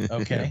theft.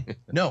 Okay.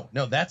 no,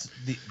 that's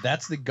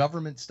the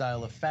government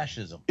style of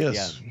fascism.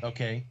 Yes.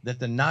 Okay, that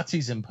the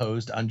Nazis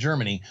imposed on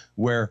Germany,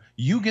 where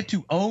you get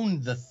to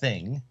own the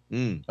thing.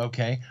 Mm.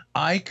 Okay,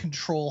 I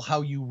control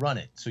how you run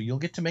it, so you'll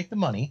get to make the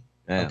money.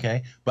 Yeah.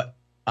 Okay, but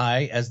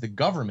I, as the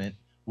government,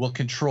 will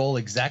control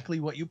exactly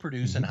what you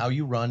produce and how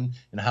you run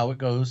and how it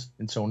goes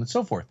and so on and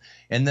so forth.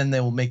 And then they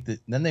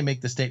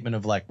make the statement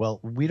of like, well,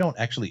 we don't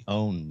actually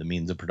own the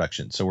means of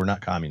production, so we're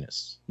not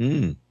communists.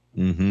 Mm.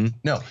 Mm-hmm.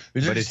 No,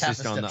 they're But it's half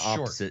just a on step the short.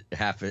 opposite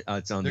half.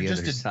 It's on They're the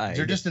just other side.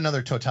 they're just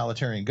another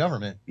totalitarian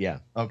government. Yeah.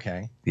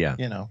 Okay, Yeah.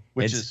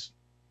 which It's- is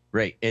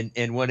Right.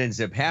 And what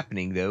ends up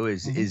happening though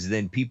is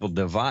then people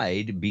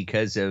divide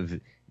because of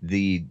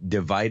the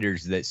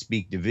dividers that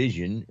speak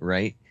division,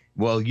 right?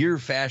 Well, you're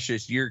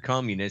fascist, you're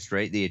communist,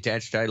 right? They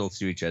attach titles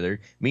to each other.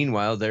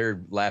 Meanwhile,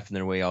 they're laughing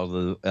their way all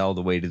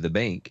the way to the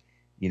bank.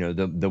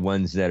 The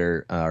ones that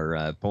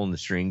are pulling the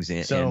strings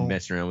and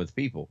messing around with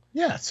people.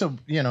 yeah. So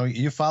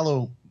you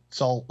follow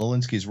Saul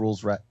Alinsky's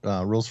rules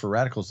for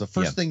radicals. The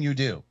first thing you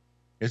do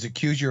is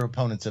accuse your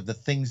opponents of the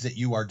things that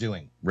you are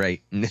doing,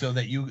 Right. so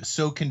that you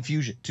sow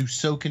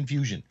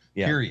confusion.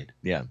 Yeah. Period.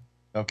 Yeah.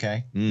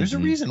 Okay. There's a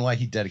Mhm. reason why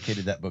he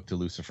dedicated that book to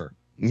Lucifer.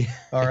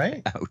 All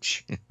right.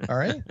 Ouch. All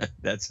right.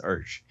 That's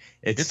harsh.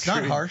 It's not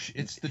true. harsh.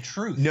 It's the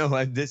truth.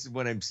 No, this is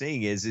what I'm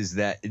saying is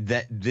that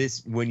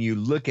this when you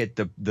look at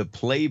the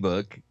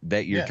playbook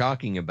that you're Yeah.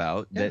 talking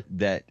about Yeah.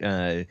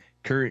 that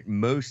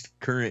most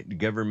current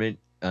government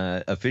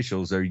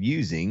officials are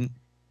using,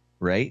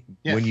 right?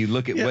 Yeah. When you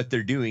look at Yeah. what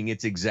they're doing,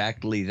 it's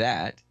exactly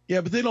that.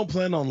 Yeah, but they don't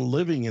plan on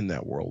living in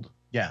that world.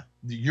 Yeah.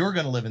 You're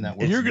going to live in that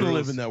world. You're going to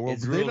rules- live in that world.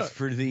 It's but they rules don't-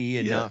 for thee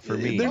and Yeah, not for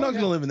me. they're not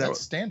gonna live in that That's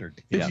world.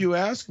 standard. Yeah. If you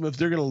ask them if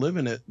they're going to live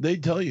in it, they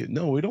tell you,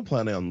 no, we don't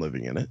plan on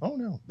living in it. Oh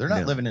no, they're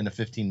not No. living in a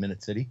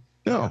 15-minute city.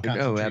 No. No,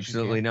 concentration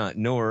absolutely camp. not.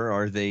 Nor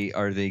are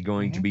they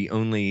going to Mhm. be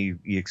only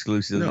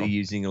exclusively No.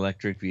 using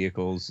electric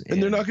vehicles.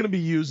 And they're not going to be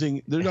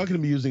using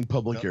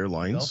public They'll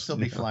airlines. still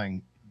be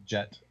flying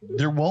jet.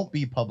 There won't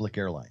be public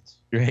airlines.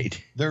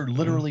 right. There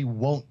literally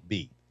won't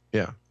be.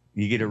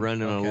 You get to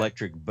run an Okay.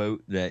 electric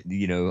boat that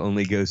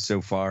only goes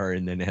so far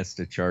and then has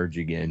to charge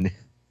again.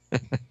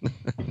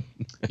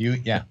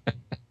 Yeah.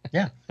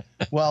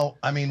 Well,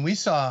 I mean, we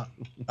saw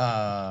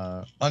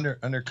under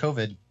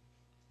COVID,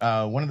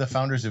 one of the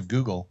founders of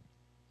Google.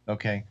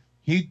 Okay,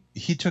 he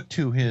took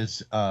to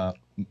his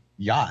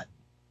yacht,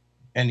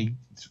 and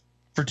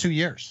for 2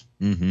 years.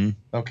 Mm-hmm.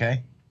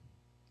 Okay,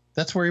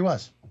 that's where he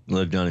was.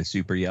 Lived on a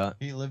super yacht.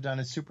 He lived on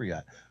his super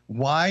yacht.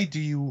 Why do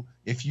you,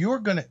 if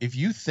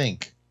you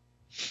think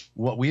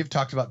what we have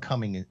talked about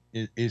coming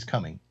is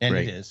coming, and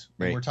Right, it is,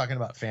 and right. we're talking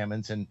about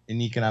famines and an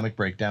economic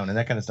breakdown and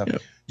that kind of stuff.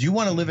 Yep. Do you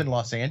want to live in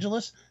Los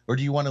Angeles or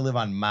do you want to live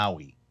on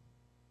Maui?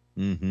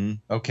 Mm-hmm.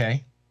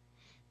 Okay.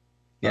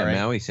 Yeah, All right.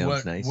 Maui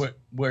sounds nice.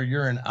 Where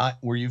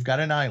you've got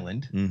an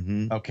island,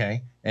 Mm-hmm.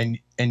 okay, and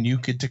you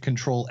get to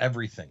control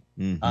everything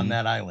Mm-hmm. on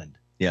that island.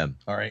 Yeah.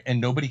 All right,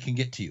 and nobody can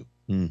get to you.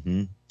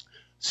 Mm-hmm.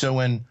 So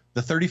when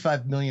the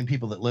 35 million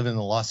people that live in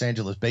the Los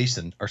Angeles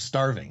basin are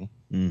starving,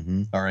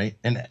 Mm-hmm. all right,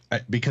 and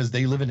because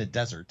they live in a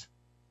desert,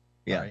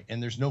 Yeah. all right,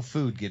 and there's no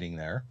food getting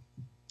there.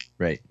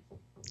 Right.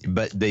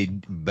 But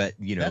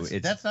That's,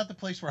 it's that's not the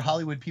place where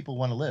Hollywood people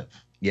want to live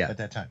yeah. at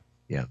that time.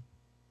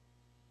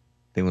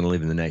 They want to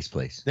live in the nice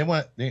place. They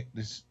want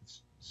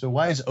so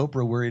why is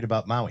Oprah worried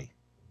about Maui?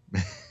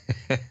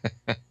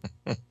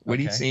 What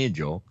are you Okay. saying,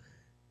 Joel?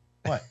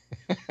 What?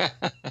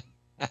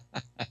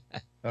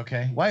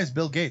 Okay. Why is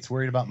Bill Gates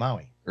worried about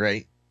Maui?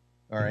 Right.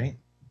 All right.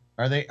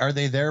 Are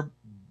they there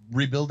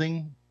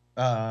rebuilding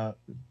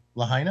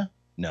Lahaina?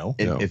 No.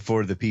 And, No. and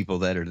for the people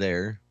that are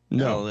there,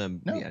 No.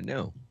 No. yeah,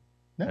 no,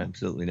 No.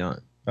 absolutely not.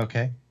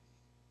 Okay.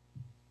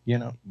 You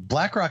know,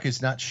 BlackRock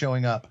is not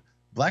showing up.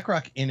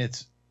 BlackRock in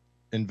its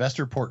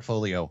investor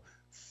portfolio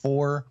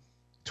for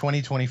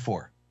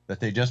 2024 that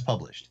they just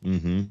published.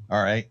 Mm-hmm.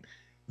 All right.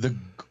 The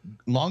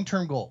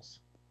long-term goals: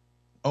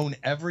 own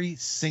every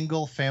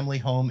single family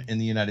home in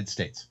the United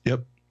States.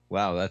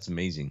 Wow, that's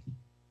amazing.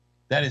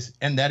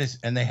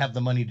 And they have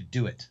the money to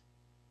do it.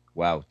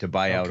 Wow, to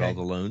buy out Okay. all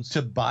the loans.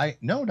 To buy,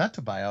 no, not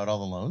to buy out all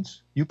the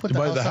loans. You put To the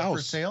buy house the up for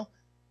house. sale.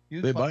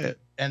 They buy it.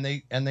 and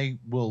they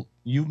will.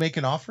 You make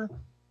an offer.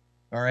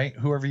 All right,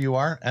 whoever you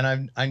are,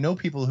 and I know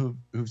people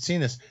who've seen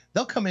this.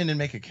 They'll come in and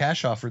make a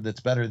cash offer that's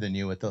better than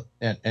you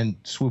and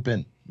swoop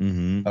in.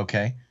 Mm-hmm.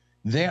 Okay,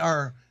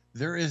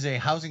 there is a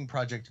housing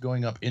project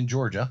going up in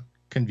Georgia,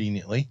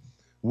 conveniently,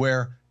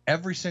 where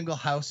every single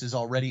house is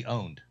already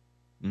owned.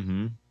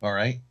 Mm-hmm. All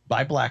right,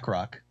 by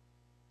BlackRock,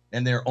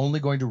 and they're only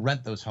going to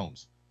rent those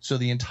homes. So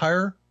the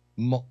entire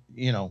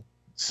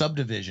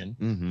subdivision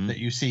Mm-hmm. that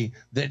you see,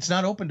 that it's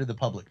not open to the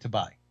public to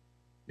buy.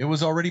 It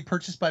was already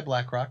purchased by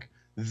BlackRock.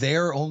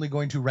 They're only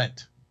going to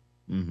rent.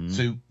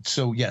 Mm-hmm.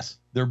 So yes,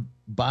 they're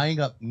buying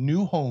up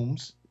new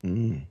homes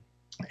Mm.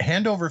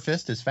 hand over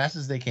fist as fast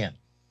as they can.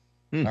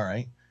 Hmm. All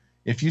right.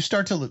 If you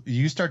start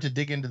to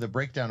dig into the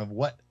breakdown of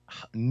what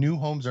new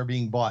homes are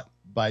being bought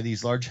by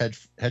these large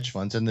hedge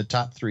funds, and the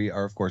top three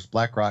are of course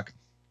BlackRock,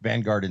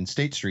 Vanguard, and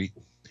State Street,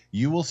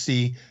 you will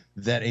see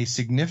that a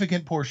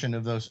significant portion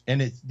of those,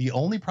 and it's the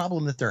only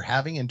problem that they're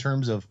having in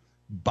terms of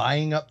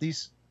buying up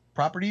these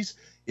properties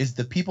is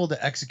the people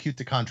to execute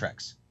the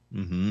contracts.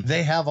 Mm-hmm.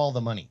 They have all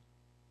the money.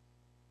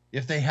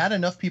 If they had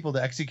enough people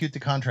to execute the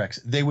contracts,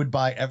 they would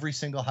buy every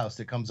single house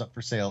that comes up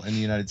for sale in the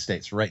United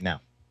States right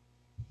now.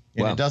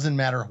 And Wow. it doesn't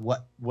matter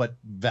what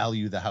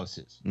value the house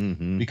is,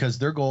 Mm-hmm. because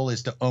their goal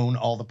is to own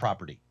all the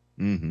property.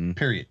 Mm-hmm.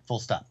 Period. Full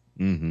stop.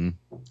 Mm-hmm.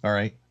 All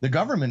right. The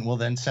government will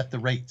then set the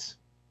rates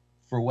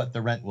for what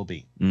the rent will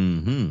be.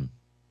 Mm-hmm.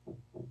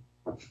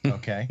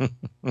 Okay.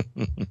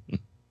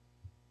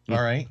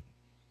 All right.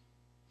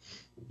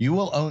 You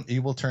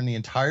will turn the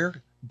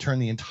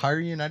entire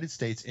United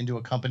States into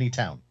a company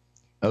town.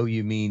 Oh,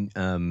 you mean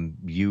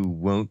you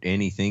won't own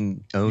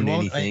anything, You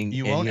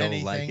and own you'll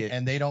anything, like it?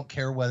 and they don't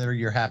care whether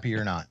you're happy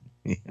or not.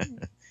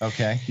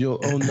 Okay.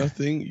 You'll own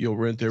nothing. You'll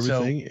rent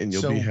everything, and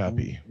you'll be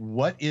happy.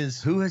 What is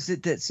Who is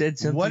it that said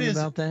something What is-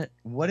 about that?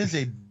 what is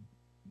a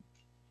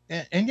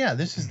and yeah,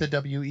 this is the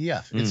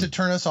WEF. It's to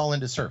turn us all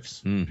into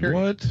serfs. Mhm. Period.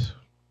 What?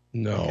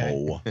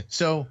 No.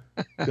 So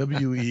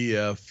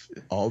WEF,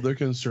 all they're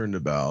concerned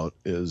about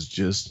is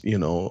just,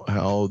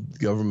 how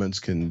governments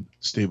can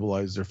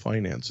stabilize their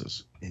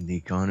finances. In the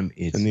economy,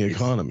 In the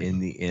economy. in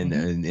the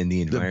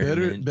The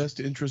environment. best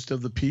interest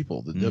of the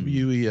people. The Mm.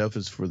 WEF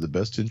is for the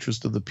best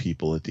interest of the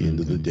people at the end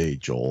of the day,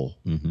 Joel.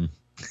 Mm-hmm.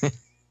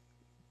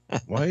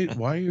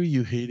 Why are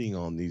you hating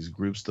on these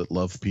groups that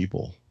love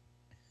people?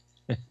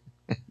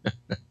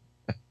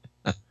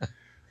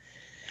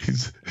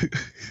 He's-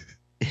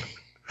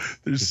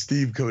 There's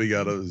Steve coming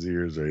out of his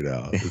ears right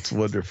now. It's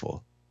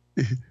wonderful.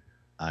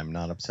 I'm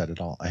not upset at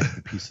all. I have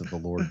the peace of the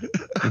Lord.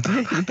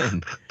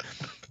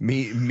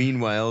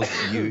 Meanwhile,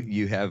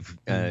 you have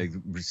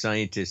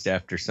scientist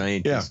after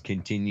scientist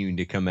continuing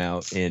to come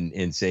out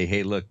and say,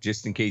 hey, look,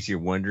 just in case you're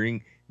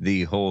wondering,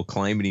 the whole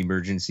climate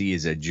emergency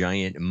is a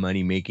giant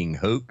money-making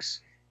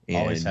hoax. And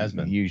Always has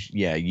been.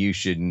 You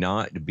should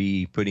not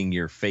be putting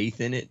your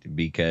faith in it,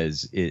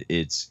 because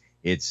it's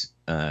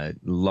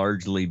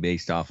largely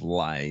based off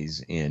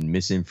lies and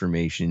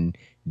misinformation,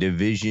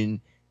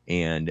 division,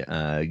 and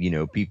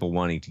people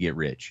wanting to get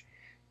rich.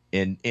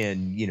 And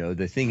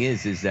the thing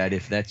is that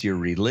if that's your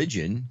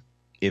religion,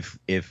 if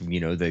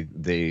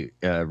the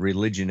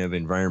religion of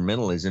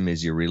environmentalism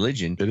is your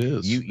religion, It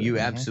is. you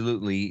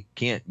absolutely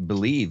can't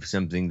believe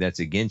something that's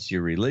against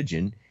your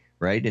religion,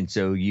 right? And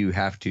so you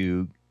have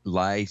to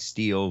lie,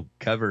 steal,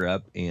 cover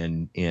up,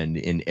 and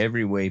in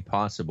every way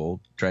possible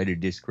try to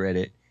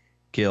discredit,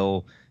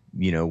 kill,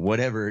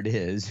 whatever it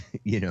is,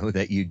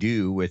 that you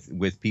do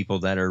with people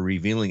that are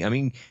revealing. I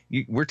mean,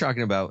 we're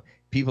talking about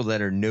people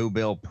that are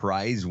Nobel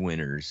Prize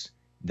winners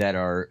that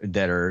Well, have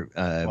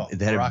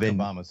Barack been.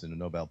 Obama's a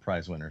Nobel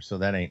Prize winner, so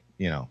that ain't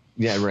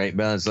Yeah, right.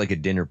 But it's like a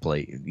dinner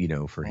plate,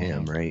 for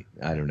him, right?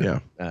 I don't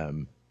know.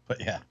 But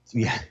yeah,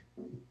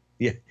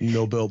 Yeah,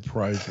 Nobel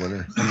Prize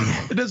winner.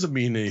 It doesn't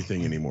mean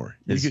anything anymore.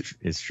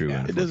 it's true.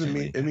 Yeah. It doesn't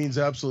mean. unfortunately. It means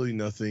absolutely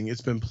nothing. It's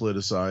been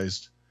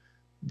politicized.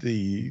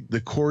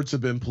 The courts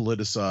have been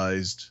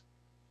politicized.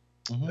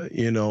 Mhm.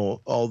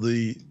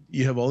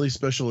 You have all these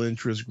special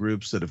interest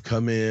groups that have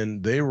come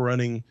in. They're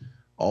running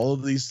all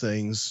of these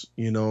things.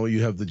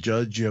 You have the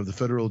judge. You have the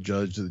federal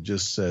judge that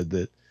just said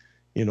that,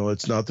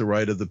 it's not the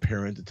right of the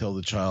parent to tell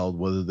the child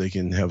whether they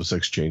can have a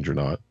sex change or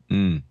not.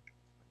 Mm.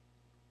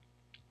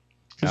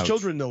 Because Ouch.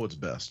 children know what's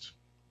best.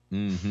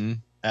 Mm-hmm.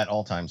 at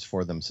all times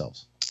for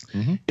themselves.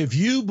 If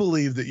you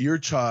believe that your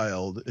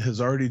child has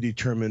already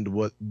determined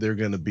what they're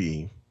going to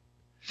be,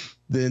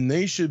 then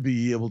they should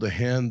be able to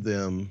hand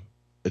them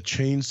a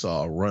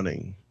chainsaw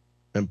running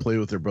and play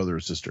with their brother or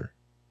sister.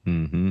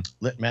 Mm-hmm.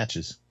 Lit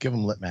matches. Give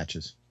them lit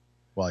matches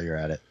while you're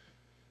at it.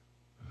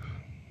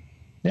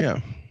 Yeah.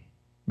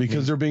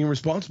 Because they're being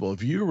responsible.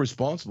 If you're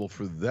responsible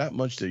for that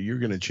much that you're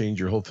going to change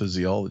your whole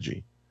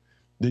physiology,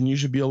 then you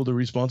should be able to be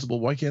responsible.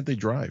 Why can't they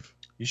drive?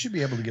 You should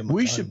be able to give them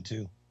We a gun, should-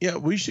 too. Yeah,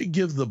 we should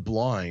give the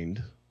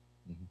blind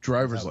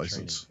driver's Without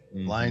license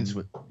Lines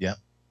with, yeah,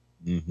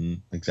 Mm-hmm.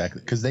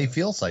 exactly. Because they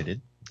feel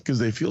sighted. because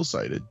they feel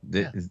sighted.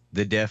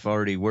 The deaf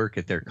already work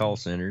at their call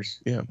centers.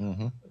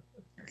 Mm-hmm.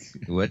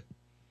 What?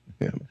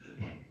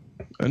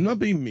 I'm not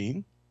being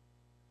mean.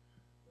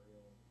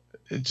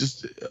 It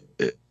just,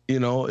 it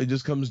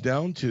just comes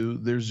down to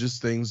there's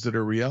just things that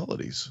are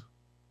realities.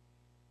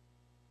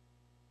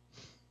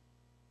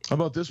 How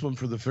about this one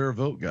for the fair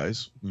vote,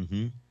 guys?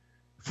 Mm-hmm.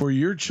 For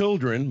your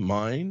children,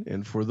 mine,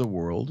 and for the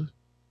world,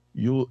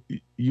 you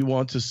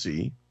want to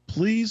see,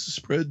 please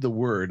spread the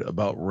word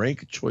about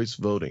ranked choice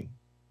voting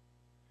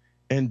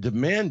and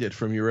demand it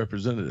from your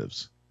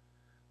representatives.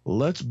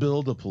 Let's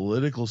build a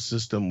political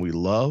system we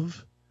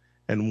love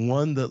and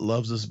one that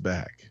loves us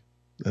back.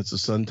 That's the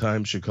Sun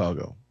Times,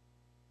 Chicago.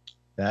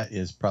 That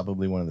is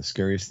probably one of the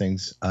scariest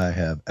things I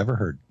have ever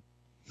heard,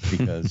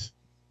 because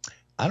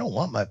I don't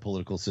want my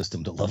political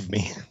system to love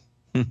me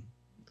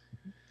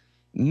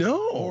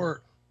No.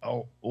 or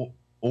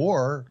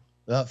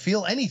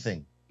feel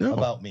anything No.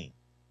 about me.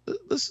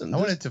 Listen, I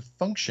want it to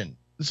function.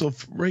 so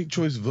ranked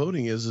choice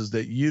voting is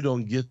that you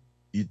don't get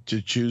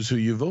to choose who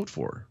you vote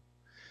for.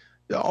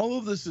 All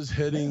of this is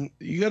heading,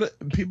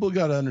 people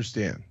got to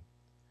understand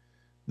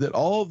that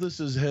all of this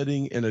is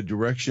heading in a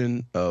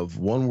direction of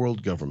one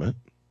world government.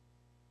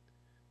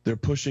 They're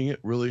pushing it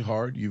really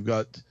hard. You've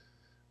got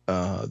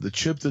the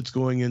chip that's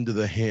going into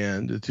the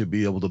hand to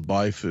be able to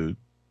buy food.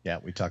 Yeah,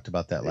 we talked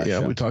about that last Yeah,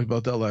 show. we talked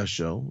about that last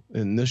show.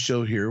 In this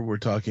show here, we're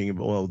talking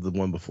about, well, the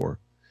one before.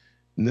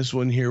 In this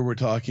one here, we're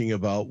talking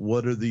about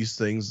what are these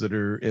things that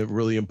are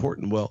really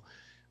important. Well,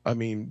 I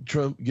mean,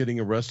 Trump getting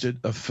arrested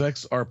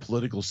affects our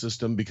political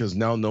system because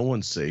now no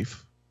one's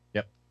safe.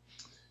 Yep.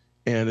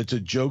 And it's a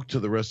joke to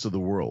the rest of the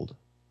world.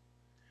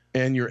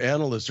 And your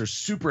analysts are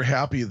super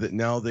happy that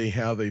now they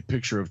have a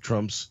picture of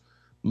Trump's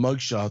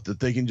mugshot that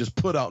they can just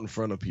put out in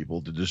front of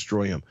people to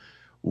destroy him.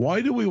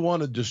 Why do we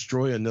want to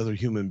destroy another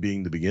human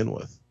being to begin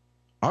with?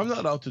 I'm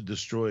not out to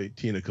destroy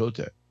Tina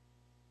Kotek.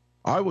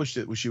 I wish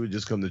that she would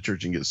just come to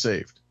church and get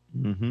saved,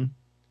 Mm-hmm.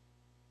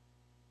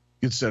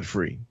 get set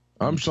free.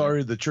 I'm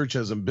sorry the church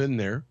hasn't been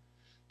there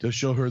to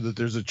show her that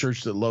there's a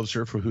church that loves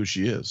her for who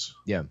she is.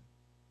 Yeah.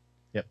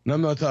 Yep. And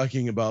I'm not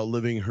talking about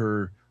living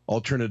her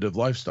alternative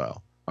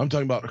lifestyle. I'm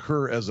talking about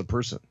her as a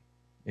person.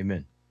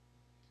 Amen.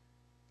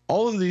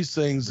 All of these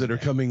things that are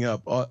coming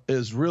up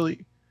is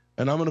really,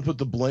 and I'm going to put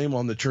the blame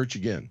on the church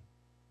again.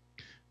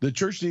 The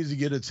church needs to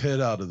get its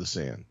head out of the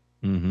sand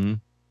Mm-hmm.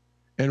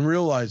 and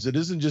realize it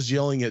isn't just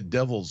yelling at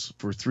devils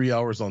for 3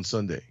 hours on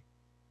Sunday,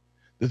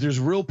 that there's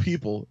real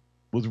people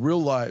with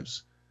real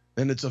lives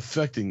and it's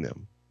affecting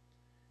them.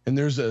 And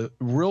there's a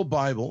real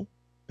Bible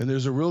and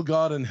there's a real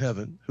God in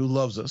heaven who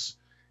loves us,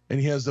 and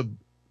he has a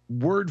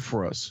word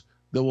for us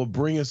that will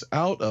bring us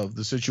out of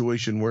the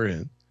situation we're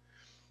in.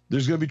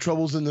 There's going to be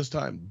troubles in this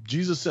time.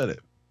 Jesus said it.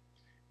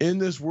 In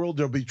this world,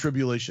 there'll be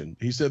tribulation.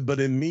 He said,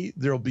 but in me,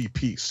 there'll be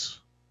peace.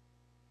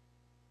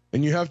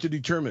 And you have to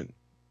determine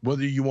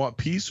whether you want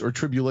peace or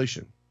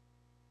tribulation.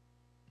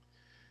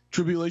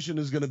 Tribulation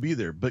is going to be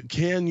there, but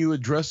can you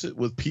address it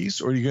with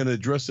peace, or are you going to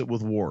address it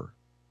with war?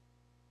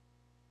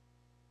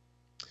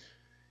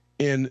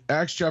 In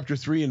Acts chapter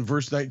 3 and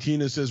verse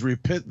 19, it says,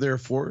 repent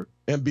therefore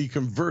and be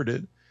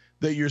converted,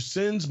 that your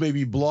sins may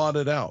be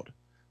blotted out,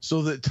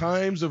 so that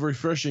times of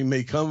refreshing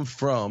may come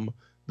from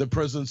the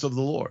presence of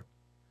the Lord.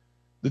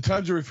 The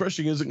times of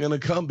refreshing isn't going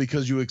to come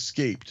because you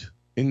escaped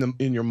in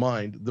your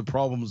mind the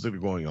problems that are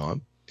going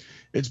on.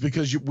 It's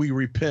because we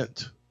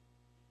repent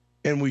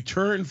and we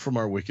turn from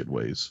our wicked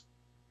ways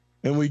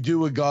and we do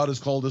what God has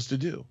called us to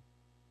do.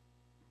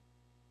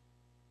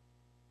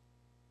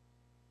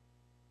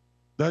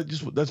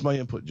 That's my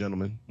input,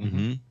 gentlemen.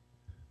 Mm-hmm.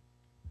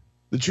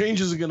 The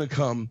changes are going to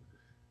come.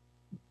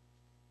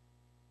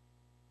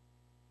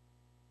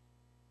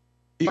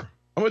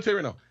 I'm going to tell you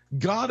right now,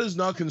 God is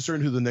not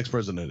concerned who the next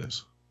president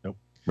is. Nope.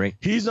 Right.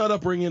 He's not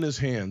up wringing his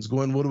hands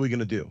going, what are we going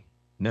to do?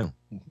 No.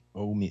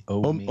 Oh me,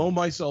 Oh,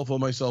 myself,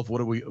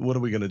 what are we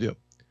going to do?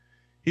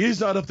 He's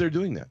not up there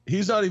doing that.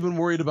 He's not even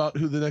worried about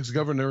who the next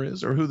governor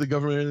is or who the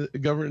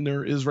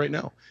governor is right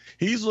now.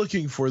 He's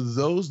looking for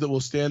those that will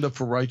stand up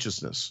for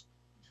righteousness,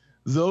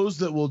 those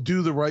that will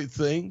do the right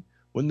thing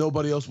when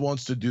nobody else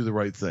wants to do the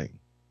right thing.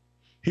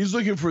 He's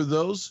looking for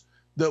those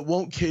that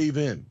won't cave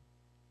in,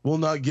 will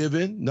not give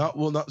in,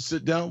 will not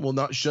sit down, will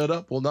not shut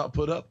up, will not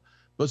put up,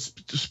 but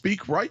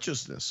speak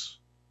righteousness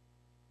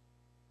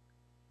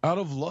out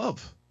of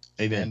love.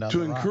 Amen.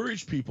 To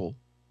encourage people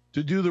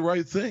to do the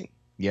right thing.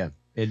 Yeah.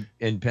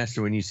 And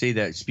Pastor, when you say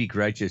that, speak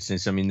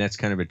righteousness, I mean, that's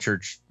kind of a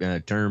church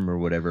term or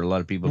whatever. A lot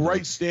of people don't-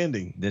 Right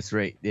standing. That's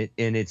right.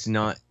 And it's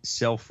not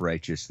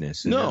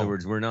self-righteousness. In No. other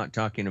words, we're not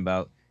talking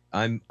about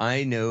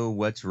I know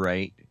what's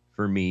right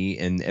for me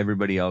and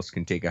everybody else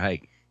can take a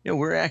hike. No,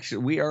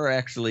 we are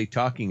actually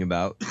talking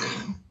about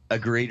a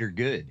greater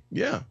good.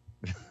 Yeah.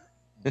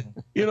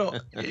 you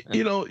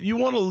know, you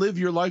want to live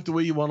your life the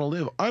way you want to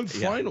live. I'm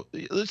fine.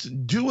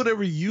 Listen, do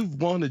whatever you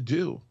want to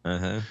do,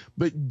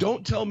 but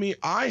don't tell me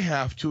I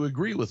have to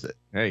agree with it.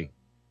 Hey.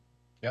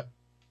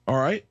 All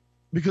right,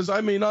 because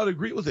I may not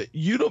agree with it.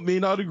 You may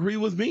not agree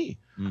with me.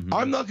 Mhm.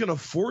 I'm not going to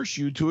force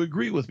you to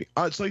agree with me.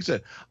 It's like I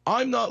said,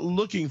 I'm not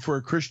looking for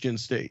a Christian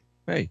state.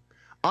 Hey.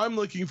 I'm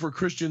looking for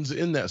Christians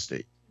in that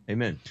state.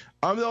 Amen.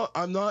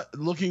 I'm not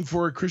looking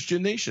for a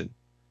Christian nation.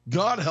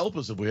 God help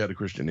us if we had a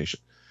Christian nation.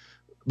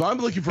 But I'm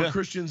looking for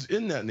Christians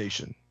in that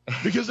nation,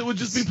 because it would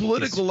just be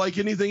political like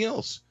anything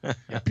else.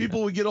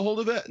 People would get a hold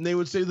of it and they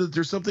would say that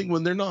there's something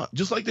when they're not,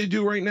 just like they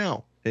do right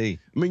now. Hey.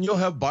 I mean, you'll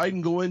have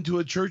Biden go into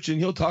a church and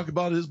he'll talk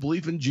about his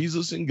belief in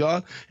Jesus and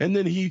God, and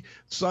then he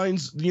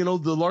signs, the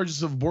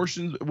largest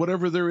abortion,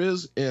 whatever there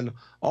is, and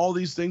all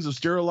these things of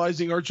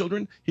sterilizing our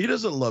children. He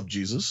doesn't love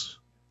Jesus.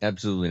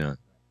 Absolutely not.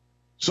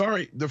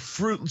 Sorry, the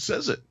fruit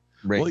says it.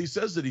 Right. Well, he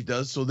says that he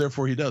does, so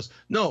therefore he does.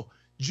 No,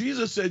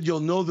 Jesus said you'll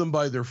know them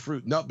by their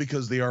fruit, not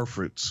because they are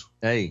fruits.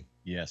 Hey.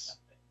 Yes.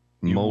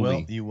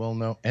 Moldy. You will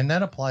know. And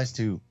that applies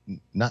to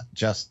not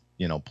just,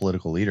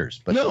 political leaders,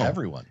 but No. to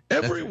everyone.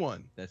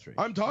 Everyone. That's right.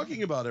 I'm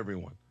talking about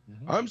everyone. Mhm.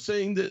 I'm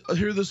saying that,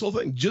 hear this whole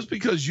thing. Just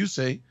because you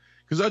say,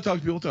 because I talk to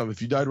people all the time,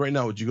 if you died right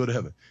now, would you go to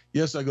heaven?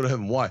 Yes, I go to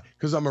heaven. Why?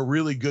 Because I'm a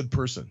really good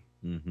person.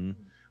 Mm-hmm.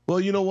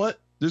 Well, you know what?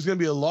 There's going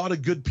to be a lot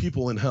of good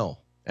people in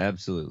hell.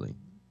 Absolutely.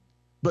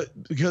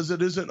 But because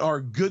it isn't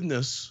our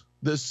goodness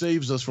that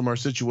saves us from our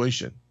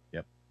situation.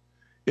 Yep.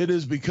 It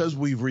is because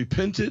we've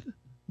repented.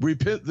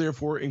 Repent,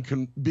 therefore,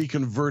 and be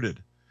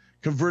converted.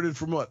 Converted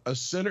from what? A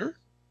sinner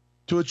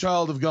to a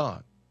child of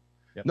God.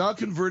 Yep. Not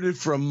converted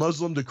from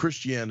Muslim to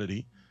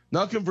Christianity.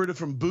 Not converted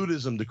from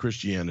Buddhism to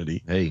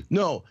Christianity. Hey.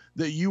 No,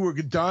 that you were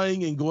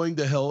dying and going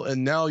to hell,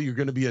 and now you're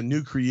going to be a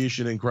new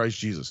creation in Christ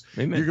Jesus.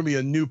 Amen. You're going to be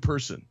a new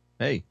person.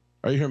 Hey.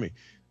 Are you hearing me?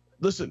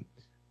 Listen,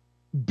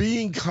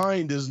 being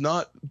kind is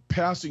not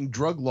passing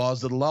drug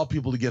laws that allow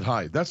people to get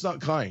high. That's not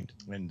kind.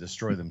 And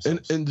destroy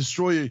themselves. And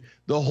destroy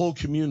the whole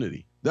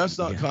community. That's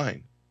not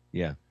kind.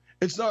 Yeah.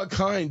 It's not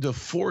kind to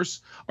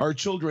force our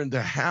children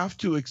to have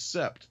to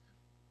accept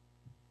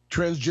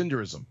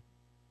transgenderism.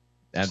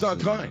 It's not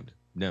Absolutely kind.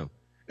 No.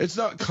 It's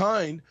not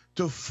kind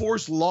to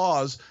force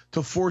laws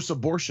to force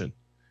abortion.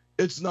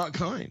 It's not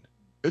kind.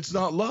 It's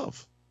not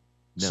love.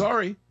 No.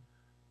 Sorry.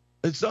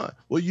 It's not.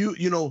 Well,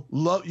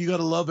 love, you got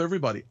to love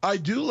everybody. I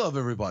do love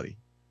everybody.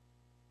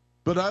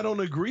 But I don't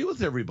agree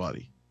with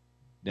everybody.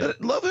 No.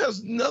 Love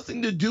has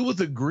nothing to do with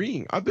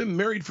agreeing. I've been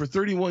married for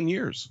 31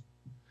 years.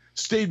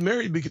 Stayed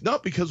married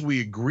not because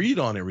we agreed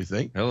on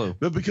everything, Hello.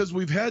 but because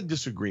we've had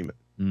disagreement.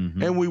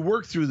 Mm-hmm. And we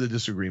work through the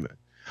disagreement.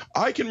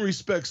 I can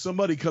respect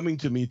somebody coming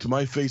to me to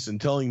my face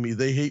and telling me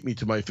they hate me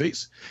to my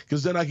face,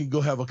 because then I can go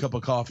have a cup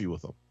of coffee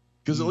with them,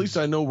 because at least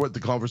I know what the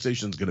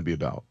conversation is going to be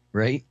about.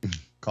 Right.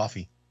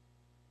 Coffee.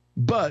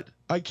 But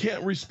I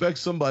can't respect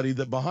somebody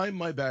that behind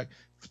my back,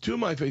 to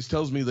my face,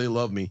 tells me they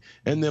love me,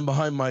 and then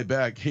behind my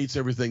back hates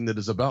everything that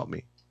is about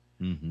me.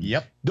 Mm-hmm.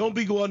 Yep. Don't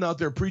be going out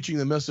there preaching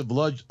the message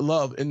of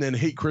love and then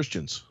hate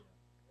Christians.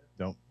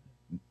 Don't.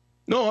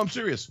 No, I'm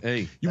serious.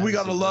 Hey. We is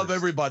got to the love worst.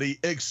 everybody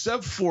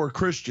except for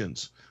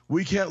Christians.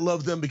 We can't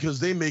love them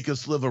because they make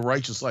us live a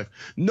righteous life.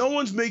 No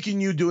one's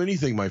making you do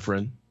anything, my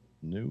friend.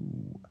 No.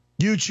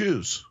 You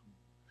choose.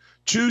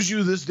 Choose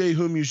you this day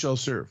whom you shall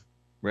serve.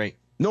 Right.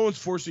 No one's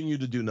forcing you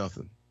to do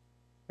nothing.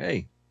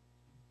 Hey.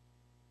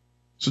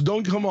 So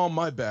don't come on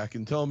my back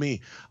and tell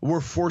me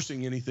we're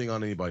forcing anything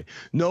on anybody.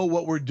 No,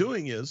 what we're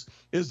doing is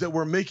that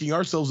we're making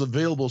ourselves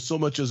available so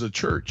much as a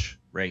church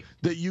Right.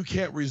 that you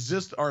can't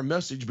resist our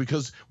message,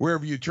 because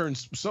wherever you turn,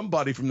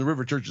 somebody from the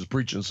River Church is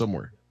preaching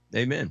somewhere.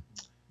 Amen.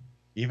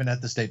 Even at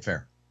the state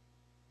fair.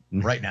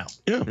 Right now.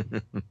 Yeah.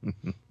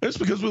 It's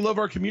because we love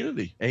our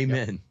community.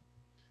 Amen.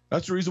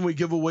 That's the reason we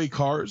give away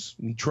cars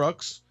and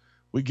trucks.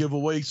 We give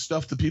away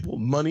stuff to people,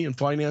 money and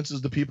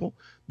finances to people,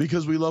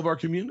 because we love our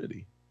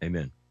community.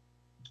 Amen.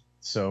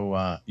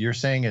 So you're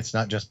saying it's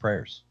not just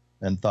prayers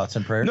and thoughts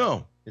and prayers?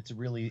 No, It's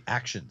really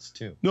actions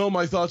too. no,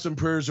 my thoughts and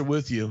prayers are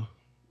with you,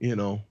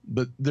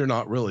 but they're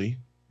not really.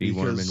 Be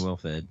warm because- and well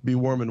fed. Be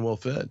warm and well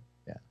fed.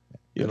 Yeah.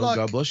 You Good luck.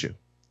 God bless you.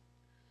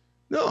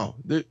 No,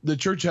 the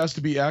church has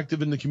to be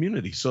active in the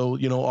community. So,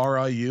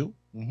 RIU,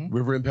 Mm-hmm.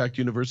 River Impact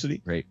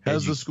University, Right.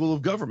 has the School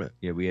of Government.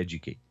 Yeah, we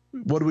educate.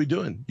 What are we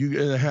doing? You're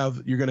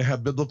gonna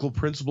have biblical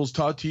principles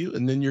taught to you,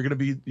 and then you're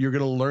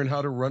gonna learn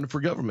how to run for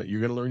government.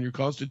 You're gonna learn your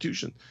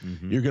Constitution.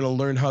 Mm-hmm. You're gonna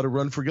learn how to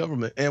run for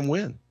government and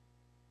win.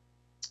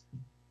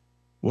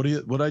 What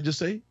did I just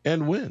say?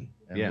 And win.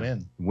 And Yeah.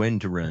 When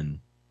to run.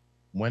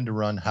 when to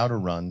run, how to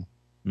run,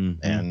 Mm-hmm.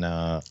 and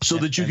So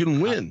and- that you and can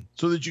how- win.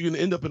 So that you can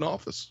end up in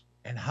office.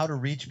 and how to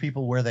reach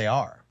people where they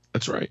are.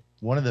 That's right.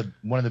 One of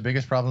the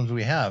biggest problems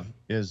we have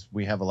is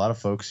we have a lot of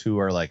folks who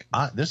are like,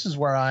 this is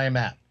where I am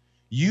at.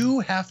 You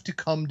have to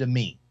come to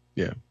me.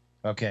 Yeah.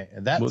 Okay.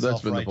 And that Well,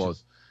 that's been the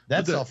self-righteous,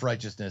 But that-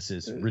 self-righteousness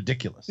is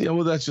ridiculous. Yeah,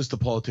 well, that's just the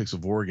politics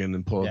of Oregon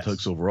and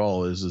politics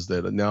overall. Is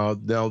that now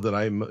that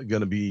I'm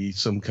going to be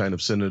some kind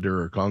of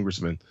senator or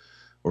congressman,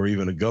 or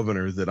even a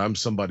governor, that I'm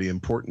somebody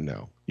important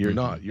now. You're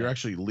not. You're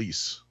actually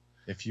least.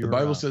 If The you're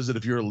Bible says that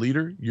if you're a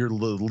leader, you're the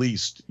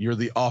least. You're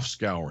the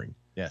offscouring.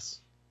 yes.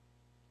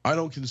 I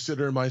don't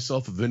consider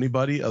myself of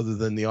anybody other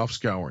than the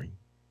offscouring.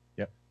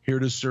 Yep. Here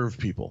to serve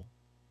people.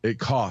 It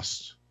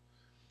costs.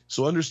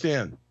 So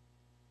understand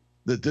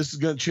that this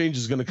change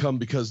is going to come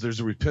because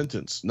there's a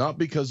repentance, not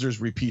because there's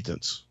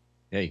repentance.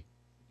 Hey,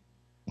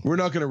 We're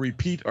not going to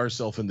repeat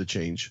ourselves into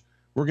change.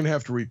 We're going to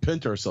have to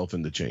repent ourselves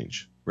into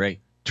change. right.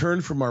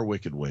 Turn from our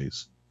wicked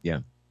ways. Yeah.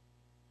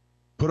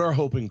 Put our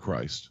hope in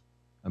Christ.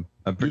 I'm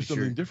Do pretty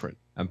something sure. different.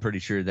 I'm pretty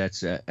sure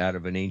that's out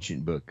of an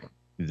ancient book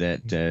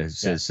that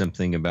says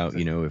something about,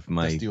 if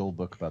my That's the old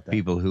book about that.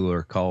 people who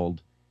are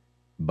called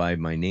by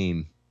my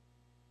name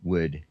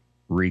would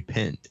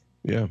repent,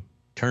 Yeah.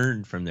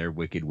 turn from their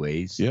wicked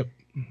ways. Yep.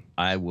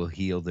 I will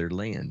heal their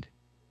land.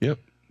 Yep.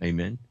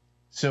 Amen.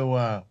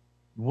 So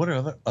what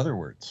are other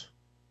words?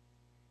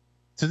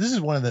 So this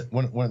is one of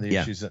the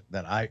Yeah. issues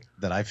that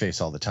I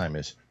face all the time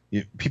is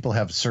people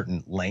have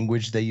certain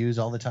language they use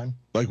all the time.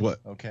 Like what?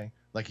 Okay.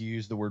 Like you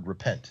use the word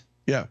repent.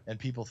 Yeah. And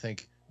people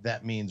think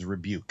that means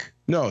rebuke.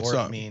 No, it's or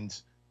not. it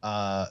means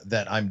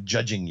that I'm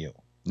judging you.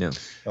 No.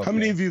 Okay. How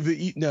many of you have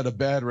eaten at a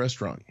bad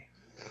restaurant?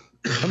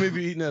 How many of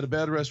you eaten at a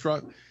bad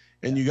restaurant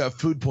and you got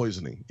food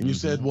poisoning and you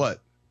said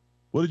what?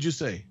 What did you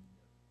say?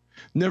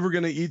 Never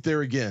going to eat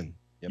there again.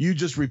 Yep. You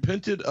just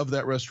repented of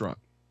that restaurant.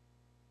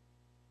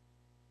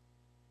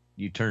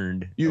 You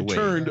turned You away.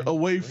 turned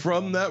away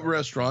from that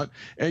restaurant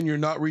and you're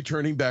not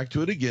returning back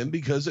to it again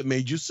because it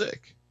made you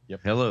sick.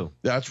 Hello.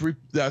 That's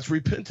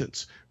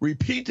repentance.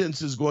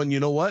 Repentance is going, you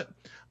know what?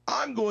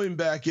 I'm going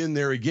back in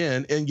there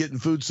again and getting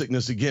food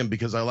sickness again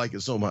because I like it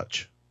so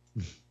much.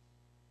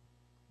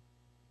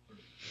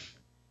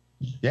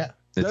 Yeah.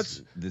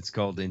 That's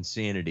called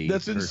insanity.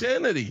 That's Or,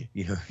 insanity.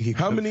 you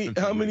How go many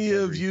from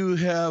your of you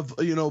have,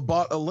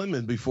 bought a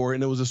lemon before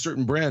and it was a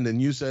certain brand and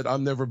you said,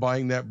 I'm never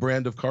buying that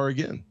brand of car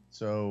again?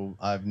 So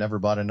I've never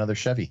bought another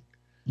Chevy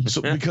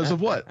So because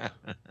of what?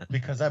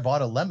 because I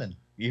bought a lemon.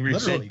 You,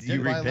 Literally, you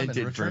did buy a lemon,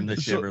 repented from returned the it.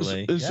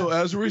 Chevrolet. So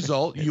as a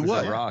result, It you was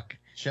what? a rock.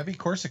 Chevy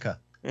Corsica.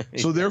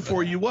 So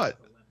therefore you what?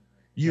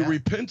 You Yeah.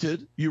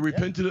 repented. You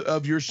repented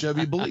of your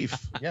Chevy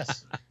belief.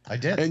 Yes, I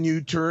did. And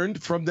you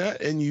turned from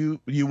that and you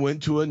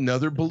went to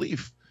another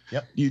belief.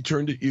 Yep. You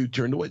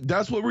turned away.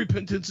 That's what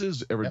repentance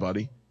is,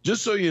 everybody.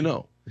 Just so you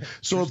know.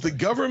 So if the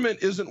government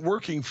isn't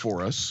working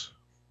for us,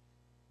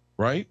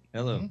 right?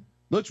 Hello. Mhm.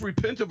 Let's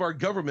repent of our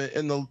government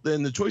and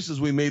the choices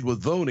we made with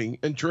voting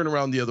and turn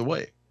around the other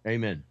way.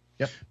 Amen.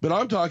 But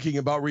I'm talking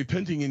about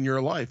repenting in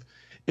your life.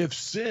 If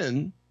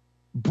sin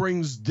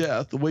brings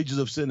death, the wages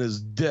of sin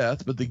is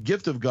death, but the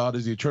gift of God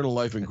is eternal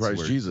life in That's the Christ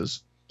word.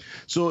 Jesus.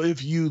 So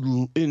if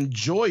you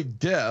enjoy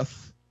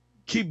death,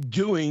 keep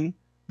doing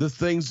the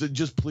things that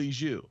just please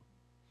you.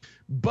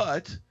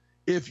 But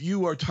if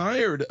you are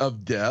tired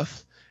of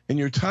death and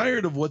you're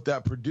tired of what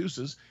that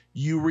produces,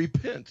 you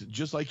repent,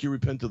 just like you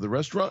repent of the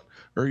restaurant,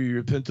 or you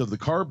repent of the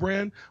car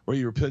brand, or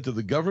you repent of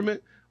the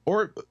government,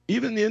 or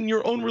even in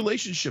your own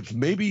relationships.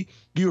 Maybe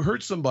you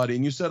hurt somebody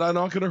and you said, I'm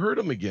not going to hurt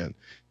them again.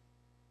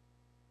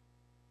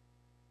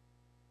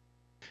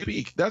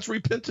 Speak. That's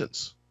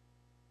repentance.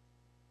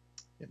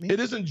 It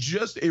isn't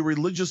just a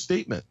religious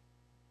statement.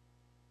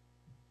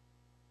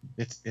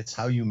 It's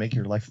how you make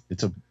your life.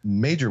 It's a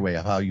major way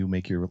of how you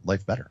make your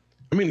life better.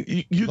 I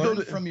mean, you Learn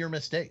go to, from your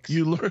mistakes.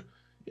 you learn,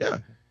 yeah.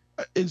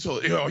 And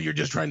so, you're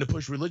just trying to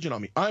push religion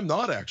on me. I'm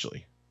not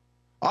actually.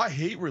 I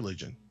hate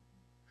religion.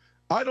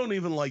 I don't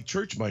even like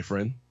church, my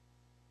friend.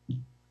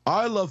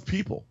 I love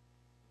people.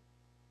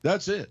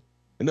 That's it.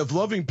 And if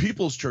loving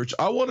people's church,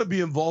 I want to be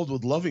involved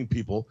with loving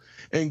people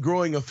and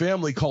growing a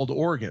family called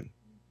Oregon,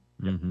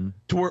 Mm-hmm.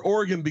 to where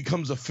Oregon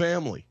becomes a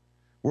family,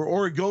 where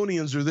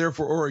Oregonians are there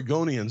for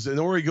Oregonians, and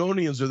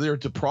Oregonians are there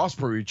to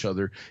prosper each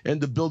other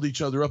and to build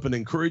each other up and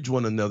encourage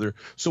one another.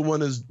 So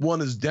when one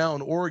is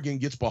down, Oregon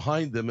gets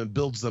behind them and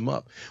builds them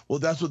up. Well,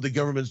 that's what the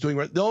government's doing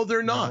right. No,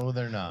 they're not. No,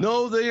 they're not.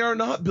 No, they are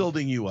not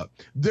building you up.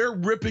 They're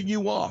ripping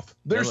you off.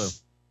 They're Hello.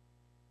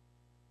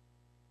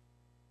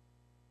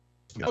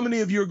 How many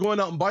of you are going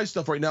out and buy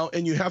stuff right now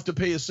and you have to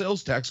pay a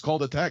sales tax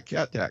called a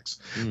cat tax?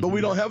 But we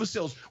don't have a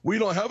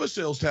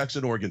sales tax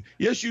in Oregon.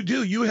 Yes, you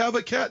do. You have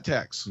a cat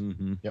tax.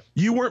 Mm-hmm.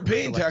 You weren't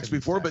paying tax Collective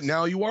before, tax. but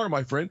now you are,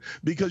 my friend,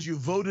 because you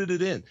voted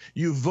it in.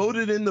 You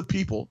voted in the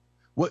people.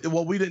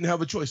 Well, we didn't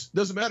have a choice.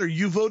 Doesn't matter.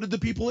 You voted the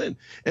people in,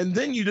 and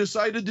then you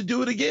decided to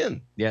do it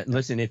again. Yeah,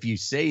 listen, if you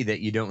say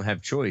that you don't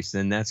have choice,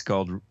 then that's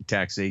called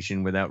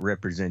taxation without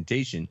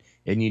representation,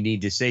 and you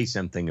need to say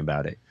something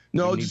about it.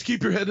 No, You need- just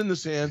keep your head in the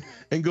sand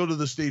and go to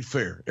the state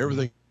fair.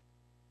 Everything.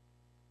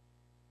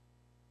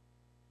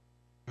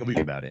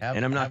 About it. Have-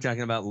 And I'm not have-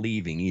 talking about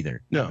leaving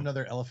either. No.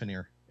 Another elephant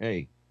ear.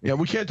 Hey, Yeah,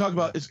 we can't talk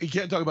about you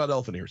can't talk about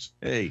elephant ears.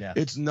 Hey, Yeah.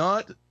 It's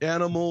not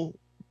animal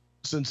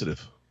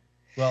sensitive.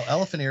 Well,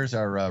 elephant ears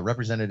are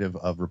representative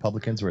of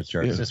Republicans, which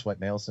are Yeah. cis white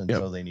males, and Yeah.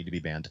 so they need to be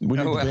banned. We need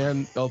Oh, to well.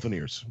 ban elephant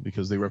ears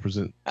because they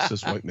represent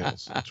cis white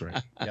males. That's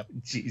right.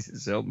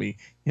 Jesus help me.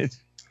 It's,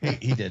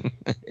 He did.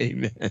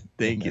 amen.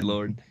 Thank you,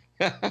 Lord.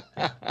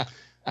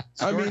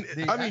 I mean,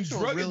 actual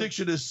drug real-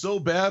 addiction is so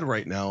bad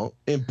right now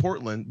in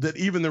Portland that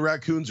even the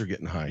raccoons are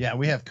getting high. Yeah,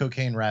 we have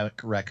cocaine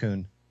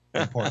raccoon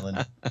in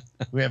Portland.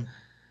 We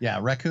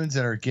have raccoons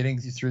that are getting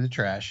through the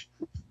trash,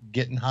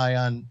 getting high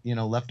on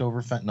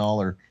leftover fentanyl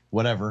or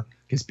whatever,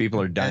 Because people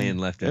are dying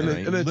left and, and right.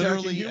 and attacking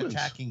literally humans.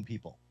 attacking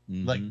people.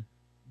 Mhm. Like,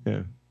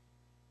 Yeah.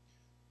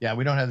 yeah,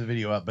 we don't have the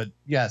video up, but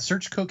yeah,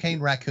 search cocaine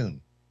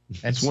raccoon and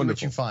It's see what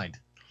wonderful. you find.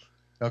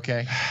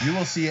 Okay, you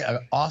will see an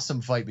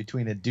awesome fight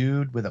between a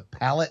dude with a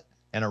pallet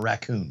and a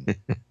raccoon.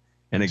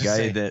 And a Just guy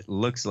saying. that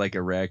looks like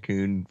a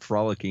raccoon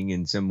frolicking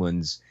in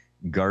someone's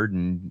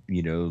garden,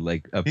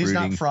 like He's uprooting.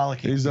 not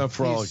frolicking. He's not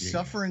frolicking. He's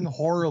suffering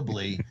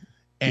horribly.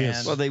 And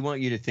Yes. Well, they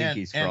want you to think and-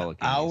 he's and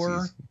frolicking. our-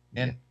 He's-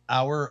 and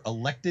our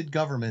elected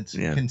governments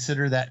Yeah.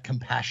 consider that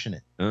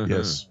compassionate. uh-huh.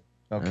 Yes.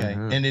 Okay,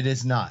 Uh-huh. and it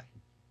is not.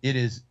 It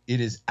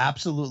is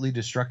absolutely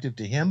destructive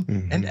to him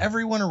and Mhm.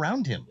 everyone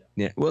around him.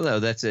 Yeah. Well, no,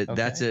 that's a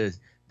Okay.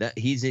 that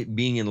he's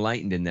being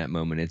enlightened in that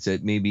moment. It's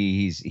that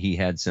maybe he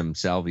had some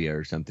salvia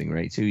or something,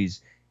 right? So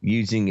he's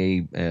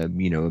using a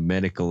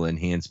medical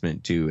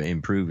enhancement to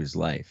improve his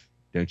life.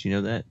 Don't you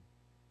know that?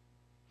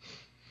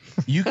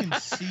 You can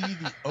see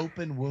the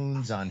open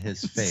wounds on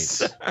his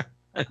face.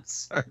 I'm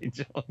sorry,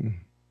 Joel.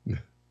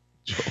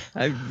 Joel.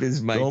 It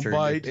was my Don't turn.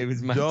 bite. It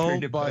was my turn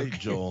Don't to bite, poke.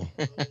 Joel.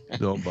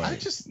 Don't I bite.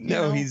 just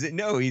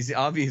He's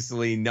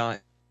obviously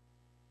not.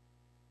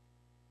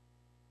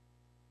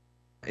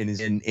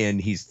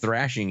 And he's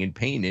thrashing in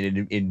pain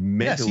and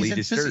mentally he's in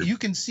disturbed. you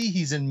can see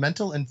he's in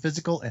mental and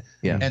physical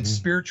Yeah. and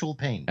spiritual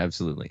pain.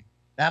 Absolutely.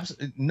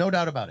 No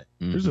doubt about it.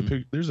 There's a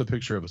Mhm. there's a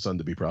picture of a son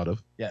to be proud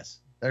of, Yes,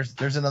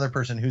 there's another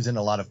person who's in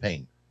a lot of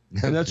pain.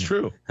 and that's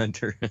true.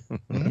 Hunter.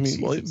 I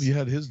mean, well, if Jesus. you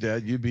had his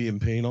dad, you'd be in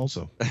pain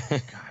also.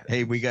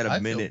 Hey, we got I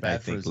a feel minute, bad I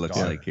for think, his looks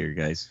daughter. like here,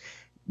 guys.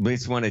 We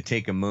just want to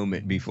take a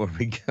moment before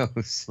we go.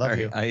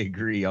 Sorry, you. I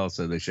agree.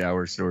 Also, the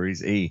shower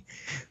stories. Hey,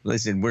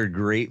 listen, we're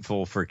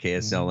grateful for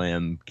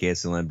KSLM,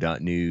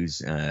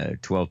 KSLM.news,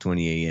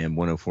 1220 AM,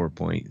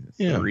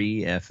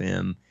 104.3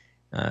 FM.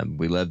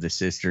 We love the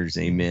sisters.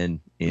 Amen.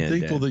 And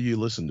Thankful that you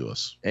listen to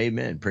us.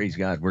 amen. Praise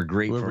God. We're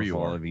grateful Whoever you for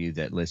all are. of you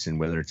that listen,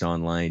 whether it's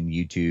online,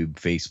 YouTube,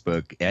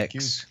 Facebook,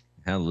 X.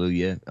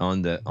 Hallelujah.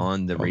 On the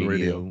radio,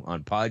 radio.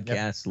 on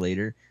podcasts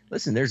later.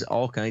 Listen, there's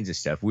all kinds of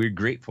stuff. We're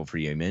grateful for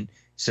you. Amen.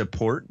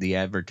 Support the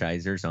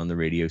advertisers on the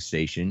radio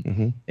station.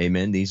 Mhm.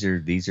 Amen. These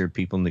are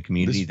people in the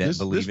community that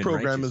believe this in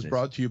program is righteousness.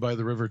 brought to you by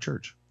the River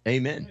Church.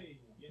 Amen.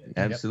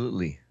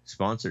 Absolutely.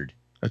 Sponsored.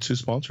 That's who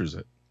sponsors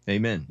it.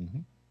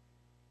 Amen.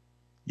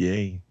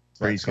 Yay.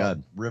 Praise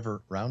God.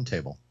 River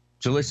Roundtable.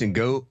 So listen,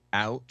 go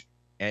out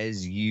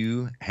as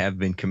you have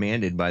been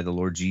commanded by the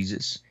Lord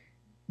Jesus.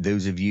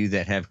 Those of you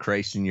that have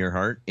Christ in your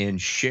heart, and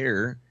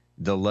share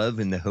the love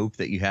and the hope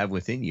that you have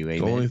within you. The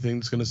Amen. only thing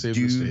that's going to save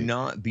the Do state.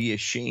 not be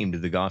ashamed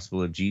of the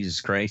gospel of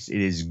Jesus Christ.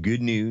 It is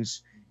good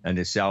news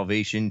unto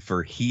salvation,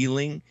 for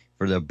healing,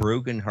 for the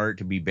broken heart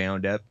to be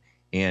bound up,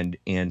 and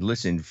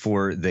listen,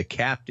 for the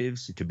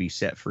captives to be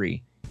set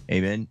free.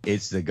 Amen.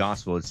 It's the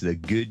gospel. It's the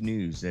good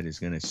news that is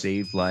going to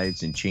save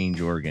lives and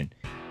change Oregon.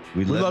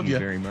 We love you ya.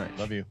 very much.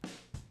 Love you.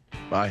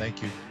 Bye.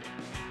 Thank you.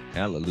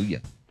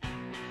 Hallelujah.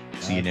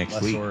 See you God next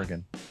bless week.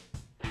 Oregon.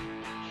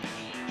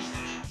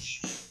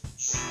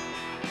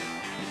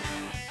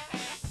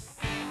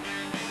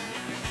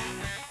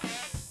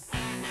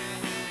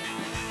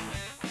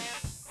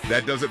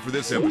 That does it for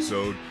this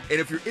episode. And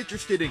if you're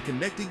interested in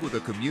connecting with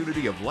a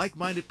community of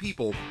like-minded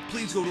people,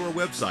 please go to our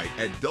website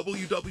at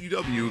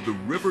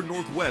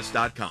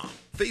www.therivernorthwest.com,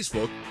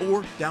 Facebook,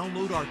 or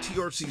download our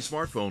TRC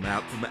smartphone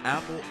app from the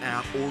Apple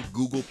app or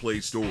Google Play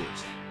stores.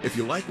 If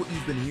you like what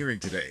you've been hearing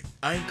today,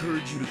 I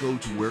encourage you to go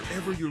to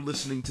wherever you're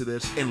listening to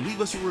this and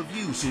leave us a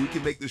review so we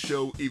can make the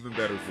show even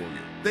better for you.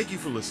 Thank you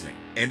for listening.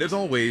 And as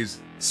always,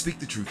 speak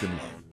the truth in love.